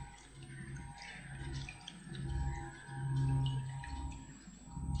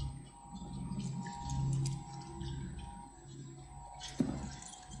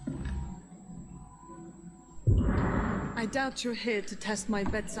 I doubt you're here to test my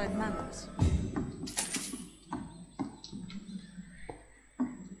bedside manners.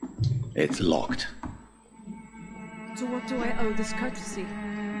 It's locked. To what do I owe this courtesy?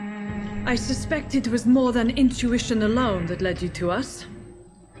 I suspect it was more than intuition alone that led you to us.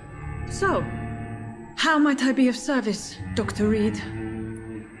 So, how might I be of service, Dr. Reed?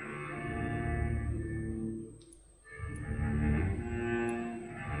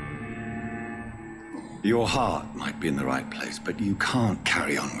 Your heart might be in the right place, but you can't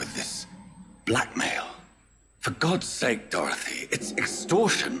carry on with this blackmail. For God's sake, Dorothy, it's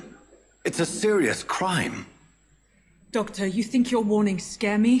extortion. It's a serious crime. Doctor, you think your warnings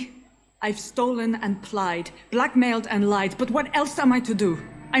scare me? I've stolen and plied, blackmailed and lied, but what else am I to do?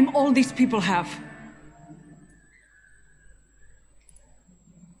 I'm all these people have.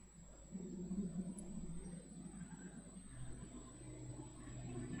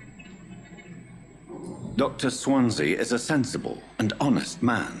 Dr. Swansea is a sensible and honest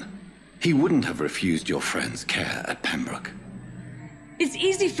man. He wouldn't have refused your friend's care at Pembroke. It's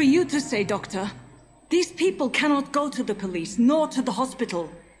easy for you to say, Doctor. These people cannot go to the police, nor to the hospital.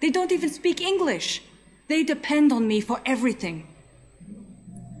 They don't even speak English. They depend on me for everything.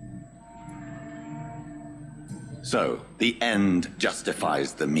 So, the end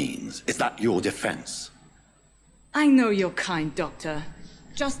justifies the means. Is that your defense? I know you're kind, Doctor.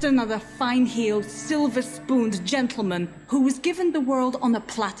 Just another fine-heeled, silver-spooned gentleman who was given the world on a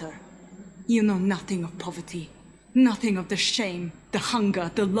platter. You know nothing of poverty. Nothing of the shame, the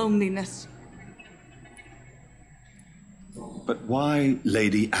hunger, the loneliness. But why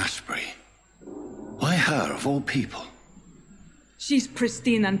Lady Ashbury? Why her, of all people? She's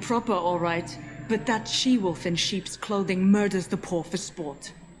pristine and proper, all right. But that she-wolf in sheep's clothing murders the poor for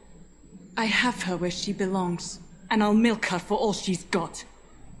sport. I have her where she belongs, and I'll milk her for all she's got.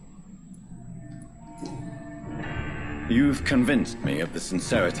 You've convinced me of the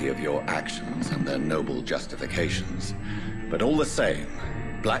sincerity of your actions and their noble justifications. But all the same,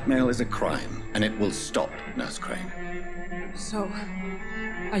 blackmail is a crime, and it will stop, Nurse Crane. So,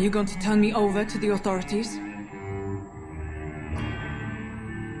 are you going to turn me over to the authorities?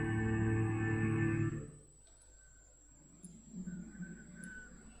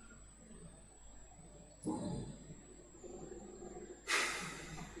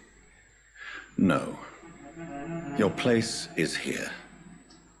 No. Your place is here.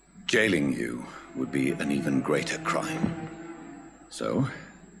 Jailing you would be an even greater crime. So,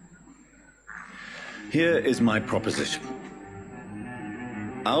 here is my proposition.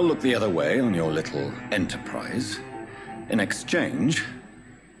 I'll look the other way on your little enterprise. In exchange,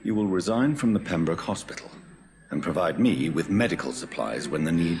 you will resign from the Pembroke Hospital and provide me with medical supplies when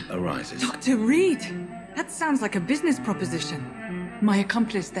the need arises. Dr. Reed! That sounds like a business proposition. My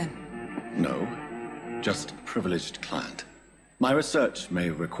accomplice, then? No, just a privileged client. My research may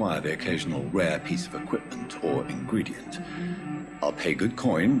require the occasional rare piece of equipment or ingredient. I'll pay good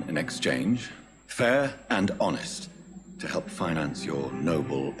coin in exchange, fair and honest, to help finance your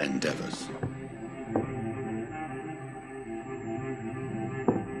noble endeavors.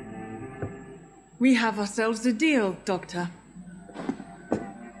 We have ourselves a deal, Doctor.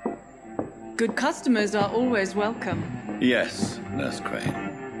 Good customers are always welcome. Yes, Nurse Crane.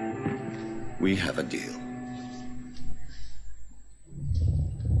 We have a deal.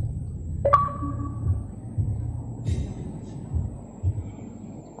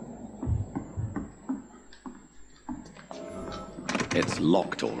 It's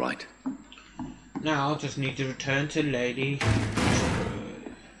locked, all right. Now I'll just need to return to Lady.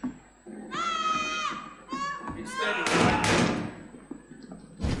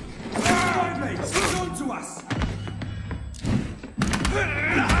 Come to us!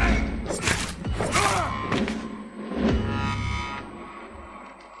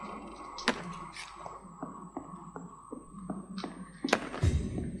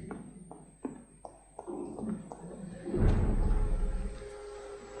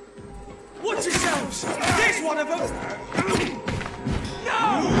 Watch yourselves! There's one of them! No!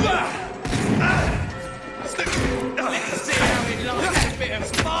 Let's see how he likes a bit of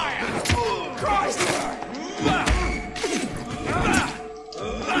fire! Christ!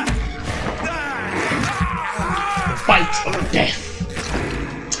 Fight of death!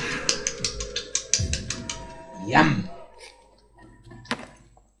 Yum!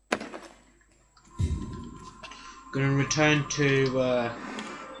 Gonna return to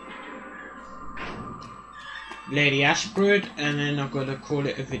Lady Ashbury, and then I'm gonna call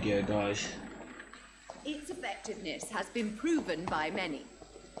it a video, guys. Its effectiveness has been proven by many.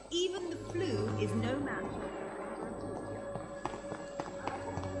 Even the flu is no match.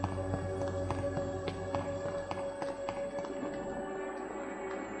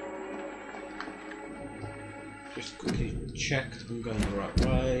 Just quickly check I'm going the right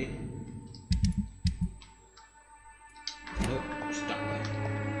way. Nope, it's that way.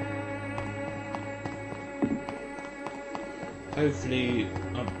 Hopefully,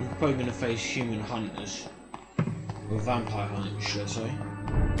 I'm probably going to face human hunters. Or vampire hunters, should I say.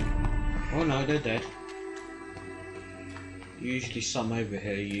 Oh no, they're dead. Usually some over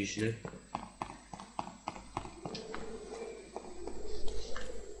here, usually.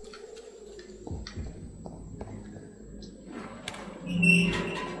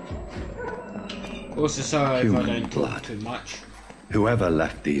 Also, sorry if I don't talk too much. Whoever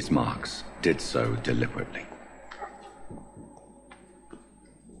left these marks did so deliberately.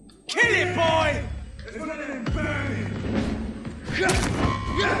 Kill it, boy!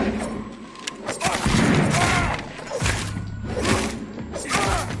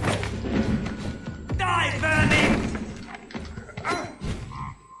 Die,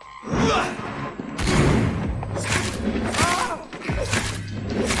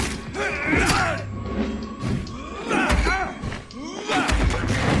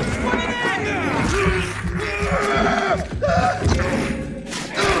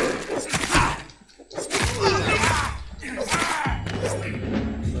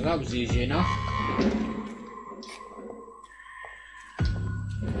 Well, that was easy enough.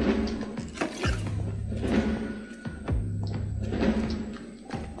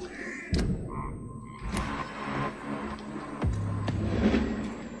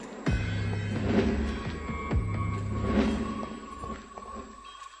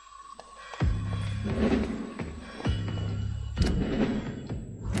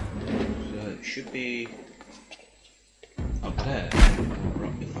 Should be up there,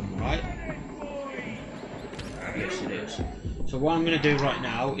 if I'm right. Yes, it is. So what I'm going to do right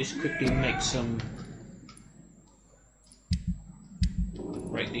now is quickly make some...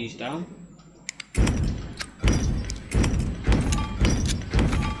 break these down.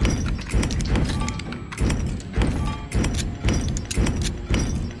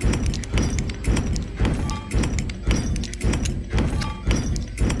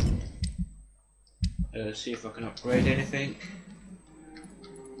 See if I can upgrade anything.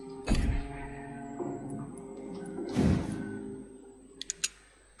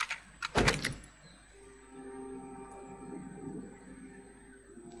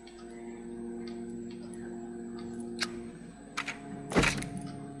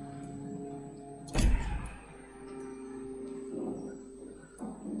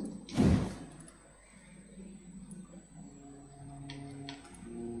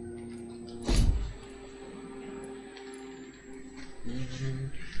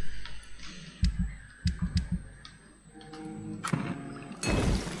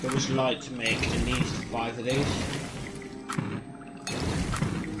 It was light to make at least 5 of these.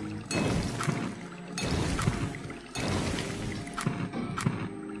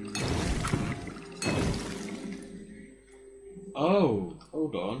 Oh,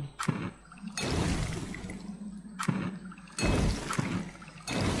 hold on.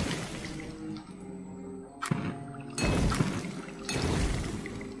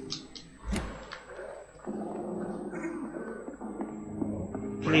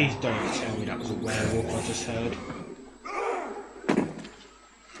 Please don't tell me that was a werewolf I just heard.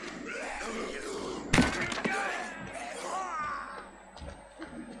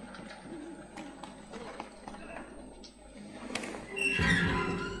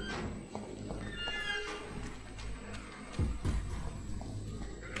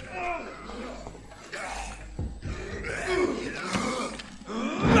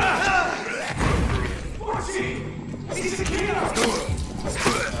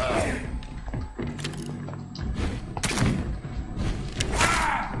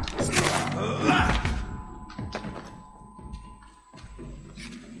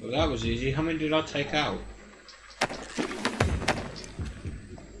 Well, that was easy. How many did I take out?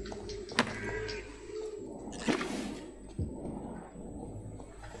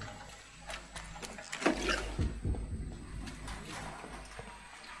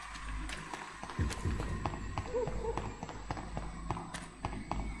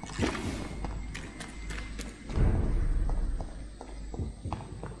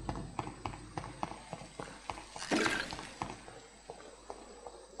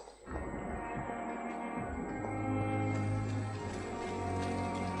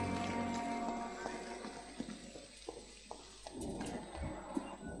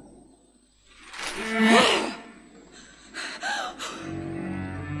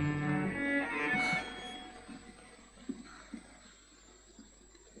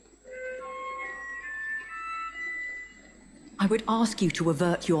 I would ask you to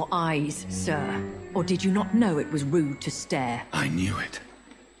avert your eyes, sir. Or did you not know it was rude to stare? I knew it.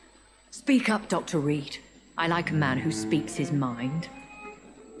 Speak up, Dr. Reed. I like a man who speaks his mind.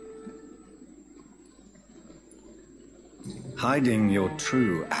 Hiding your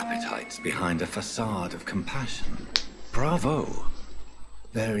true appetites behind a facade of compassion. Bravo.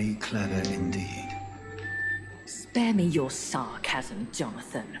 Very clever indeed. Spare me your sarcasm,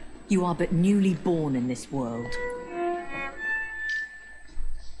 Jonathan. You are but newly born in this world.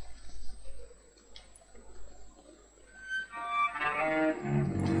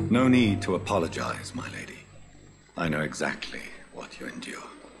 No need to apologize, my lady. I know exactly what you endure.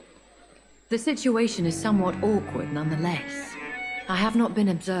 The situation is somewhat awkward nonetheless. I have not been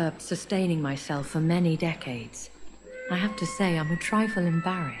observed sustaining myself for many decades. I have to say I'm a trifle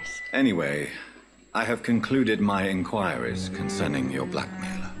embarrassed. Anyway, I have concluded my inquiries concerning your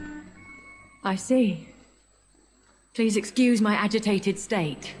blackmailer. I see. Please excuse my agitated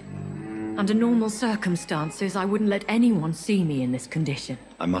state. Under normal circumstances, I wouldn't let anyone see me in this condition.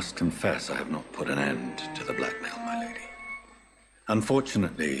 I must confess I have not put an end to the blackmail, my lady.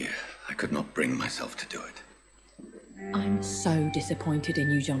 Unfortunately, I could not bring myself to do it. I'm so disappointed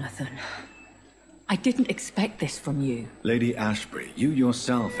in you, Jonathan. I didn't expect this from you. Lady Ashbury, you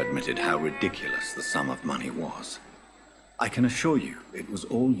yourself admitted how ridiculous the sum of money was. I can assure you, it was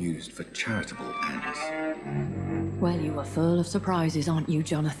all used for charitable ends. Well, you are full of surprises, aren't you,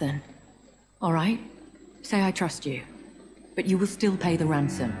 Jonathan? All right, say I trust you, but you will still pay the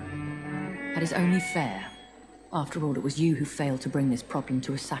ransom. That is only fair. After all, it was you who failed to bring this problem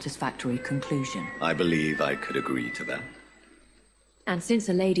to a satisfactory conclusion. I believe I could agree to that. And since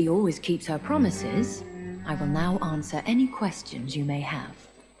a lady always keeps her promises, I will now answer any questions you may have.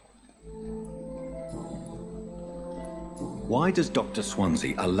 Why does Dr.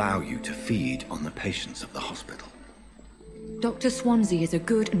 Swansea allow you to feed on the patients of the hospital? Dr. Swansea is a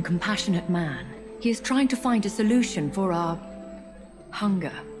good and compassionate man. He is trying to find a solution for our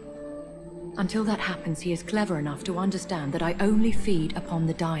hunger. Until that happens, he is clever enough to understand that I only feed upon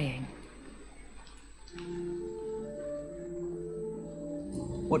the dying.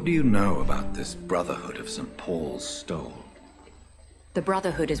 What do you know about this Brotherhood of St. Paul's Stole? The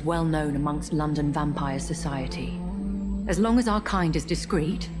Brotherhood is well known amongst London vampire society. As long as our kind is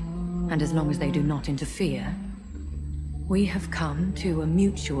discreet, and as long as they do not interfere, we have come to a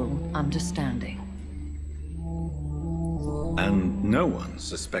mutual understanding. And no one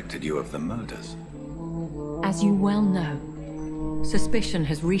suspected you of the murders? As you well know, suspicion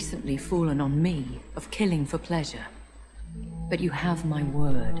has recently fallen on me of killing for pleasure. But you have my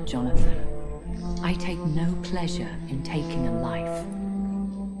word, Jonathan. I take no pleasure in taking a life.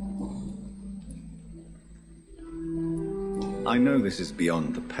 I know this is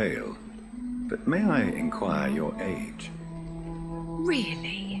beyond the pale, but may I inquire your age?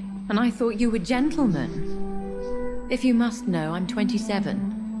 Really? And I thought you were gentlemen. If you must know, I'm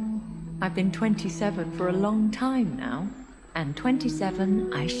 27. I've been 27 for a long time now, and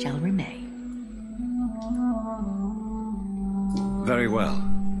 27 I shall remain. Very well,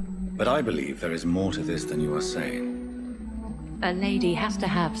 but I believe there is more to this than you are saying. A lady has to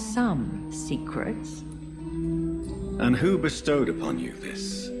have some secrets. And who bestowed upon you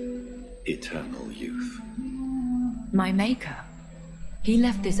this eternal youth? My maker. He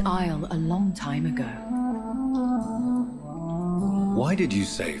left this isle a long time ago. Why did you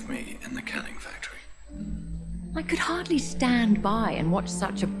save me in the canning factory? I could hardly stand by and watch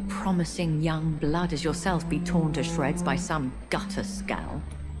such a promising young blood as yourself be torn to shreds by some gutter scowl.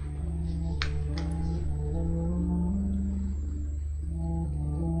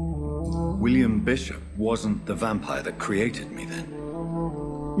 William Bishop wasn't the vampire that created me then?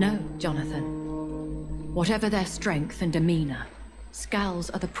 No, Jonathan. Whatever their strength and demeanor, scowls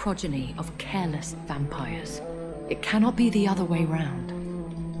are the progeny of careless vampires. It cannot be the other way round.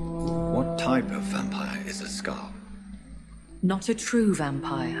 What type of vampire is a Scowl? Not a true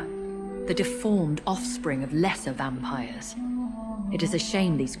vampire. The deformed offspring of lesser vampires. It is a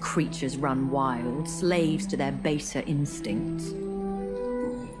shame these creatures run wild, slaves to their baser instincts.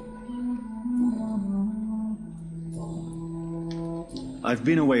 I've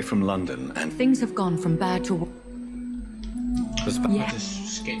been away from London and... Things have gone from bad to... Yeah. I'll just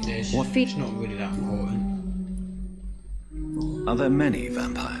skip this. It's not really that important. Are there many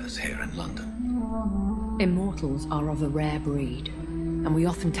vampires here in London? Immortals are of a rare breed, and we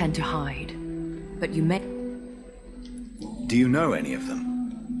often tend to hide. But you may... Do you know any of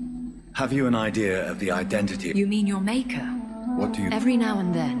them? Have you an idea of the identity... You mean your maker? What do you... Every now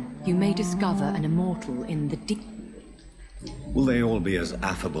and then, you may discover an immortal in the deep... Will they all be as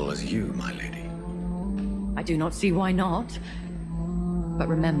affable as you, my lady? I do not see why not. But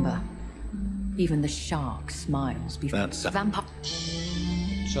remember, even the shark smiles before... That's... Vampire...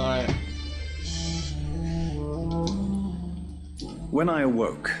 Sorry. When I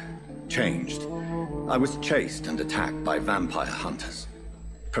awoke, changed, I was chased and attacked by vampire hunters.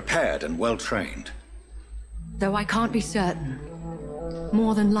 Prepared and well-trained. Though I can't be certain.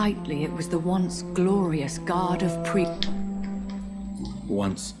 More than likely, it was the once glorious Guard of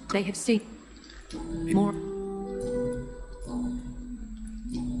Once... They have seen... more...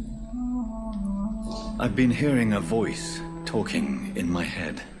 I've been hearing a voice talking in my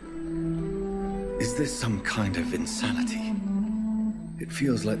head. Is this some kind of insanity? It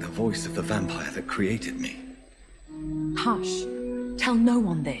feels like the voice of the vampire that created me. Hush. Tell no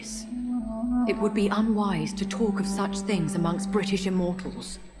one this. It would be unwise to talk of such things amongst British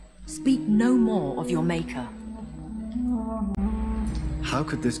immortals. Speak no more of your maker. How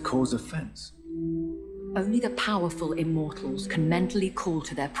could this cause offense? Only the powerful immortals can mentally call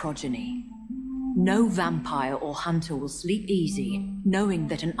to their progeny. No vampire or hunter will sleep easy, knowing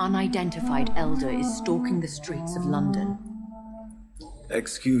that an unidentified elder is stalking the streets of London.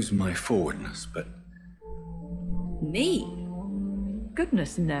 Excuse my forwardness, but... Me?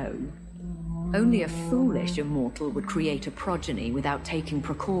 Goodness, no. Only a foolish immortal would create a progeny without taking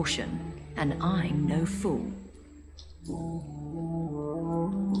precaution, and I'm no fool.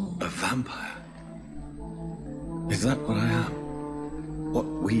 A vampire? Is that what I am? What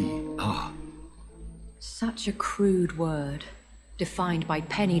we are? Such a crude word, defined by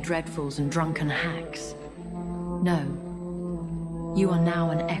penny dreadfuls and drunken hacks. No. You are now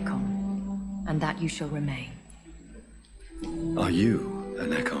an Ekon, and that you shall remain. Are you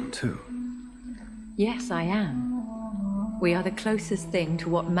an Ekon too? Yes, I am. We are the closest thing to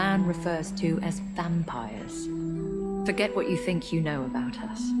what man refers to as vampires. Forget what you think you know about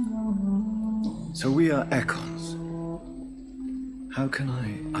us. So we are Ekons. How can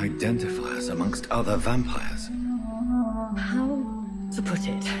I identify us amongst other vampires? How to put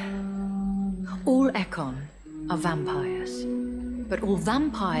it? All Ekon are vampires. But all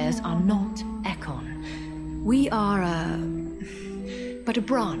vampires are not Ekon. We are but a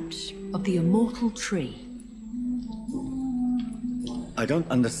branch of the immortal tree. I don't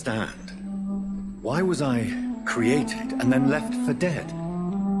understand. Why was I created and then left for dead?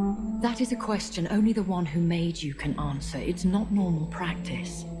 That is a question only the one who made you can answer. It's not normal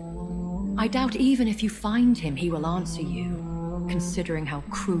practice. I doubt even if you find him, he will answer you, considering how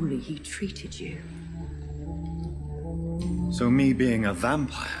cruelly he treated you. So me being a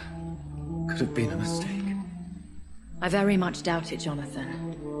vampire could have been a mistake. I very much doubt it,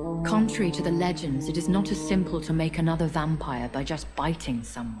 Jonathan. Contrary to the legends, it is not as simple to make another vampire by just biting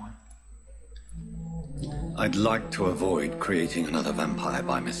someone. I'd like to avoid creating another vampire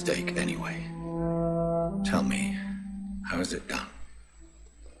by mistake anyway. Tell me, how is it done?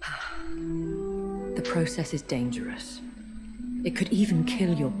 The process is dangerous. It could even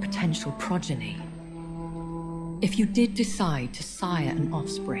kill your potential progeny. If you did decide to sire an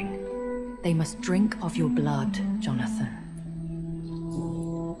offspring, they must drink of your blood, Jonathan.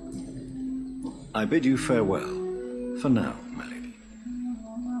 I bid you farewell, for now, my lady.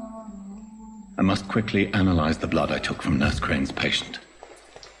 I must quickly analyze the blood I took from Nurse Crane's patient.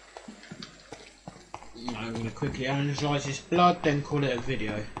 I'm going to quickly analyse his blood, then call it a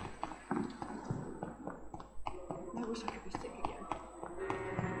video. I wish I could be sick again.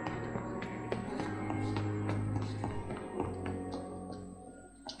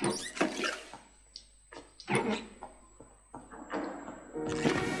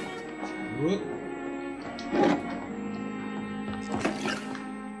 Whoop.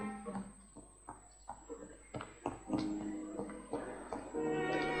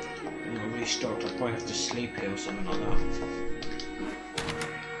 I'm not really stopped. I'll probably have to sleep here or something like that.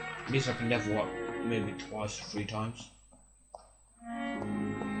 At least I can level up maybe twice or 3 times.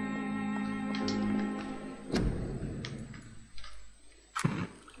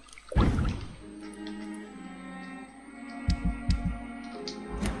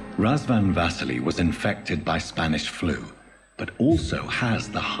 Razvan Vasily was infected by Spanish flu, but also has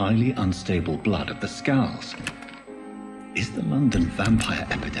the highly unstable blood of the Scowls. Is the London vampire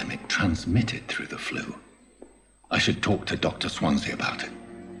epidemic transmitted through the flu? I should talk to Dr. Swansea about it.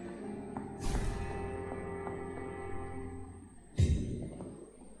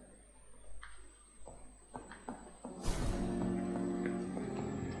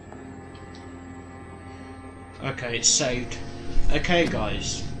 Okay, it's saved. Okay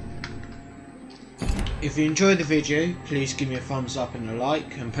guys, if you enjoyed the video, please give me a thumbs up and a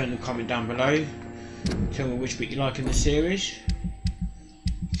like, and put in a comment down below. Tell me which bit you like in the series.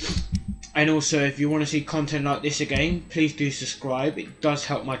 And also, if you want to see content like this again, please do subscribe. It does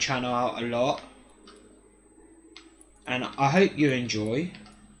help my channel out a lot. And I hope you enjoy.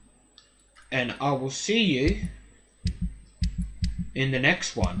 And I will see you in the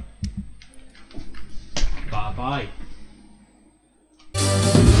next one. Bye bye.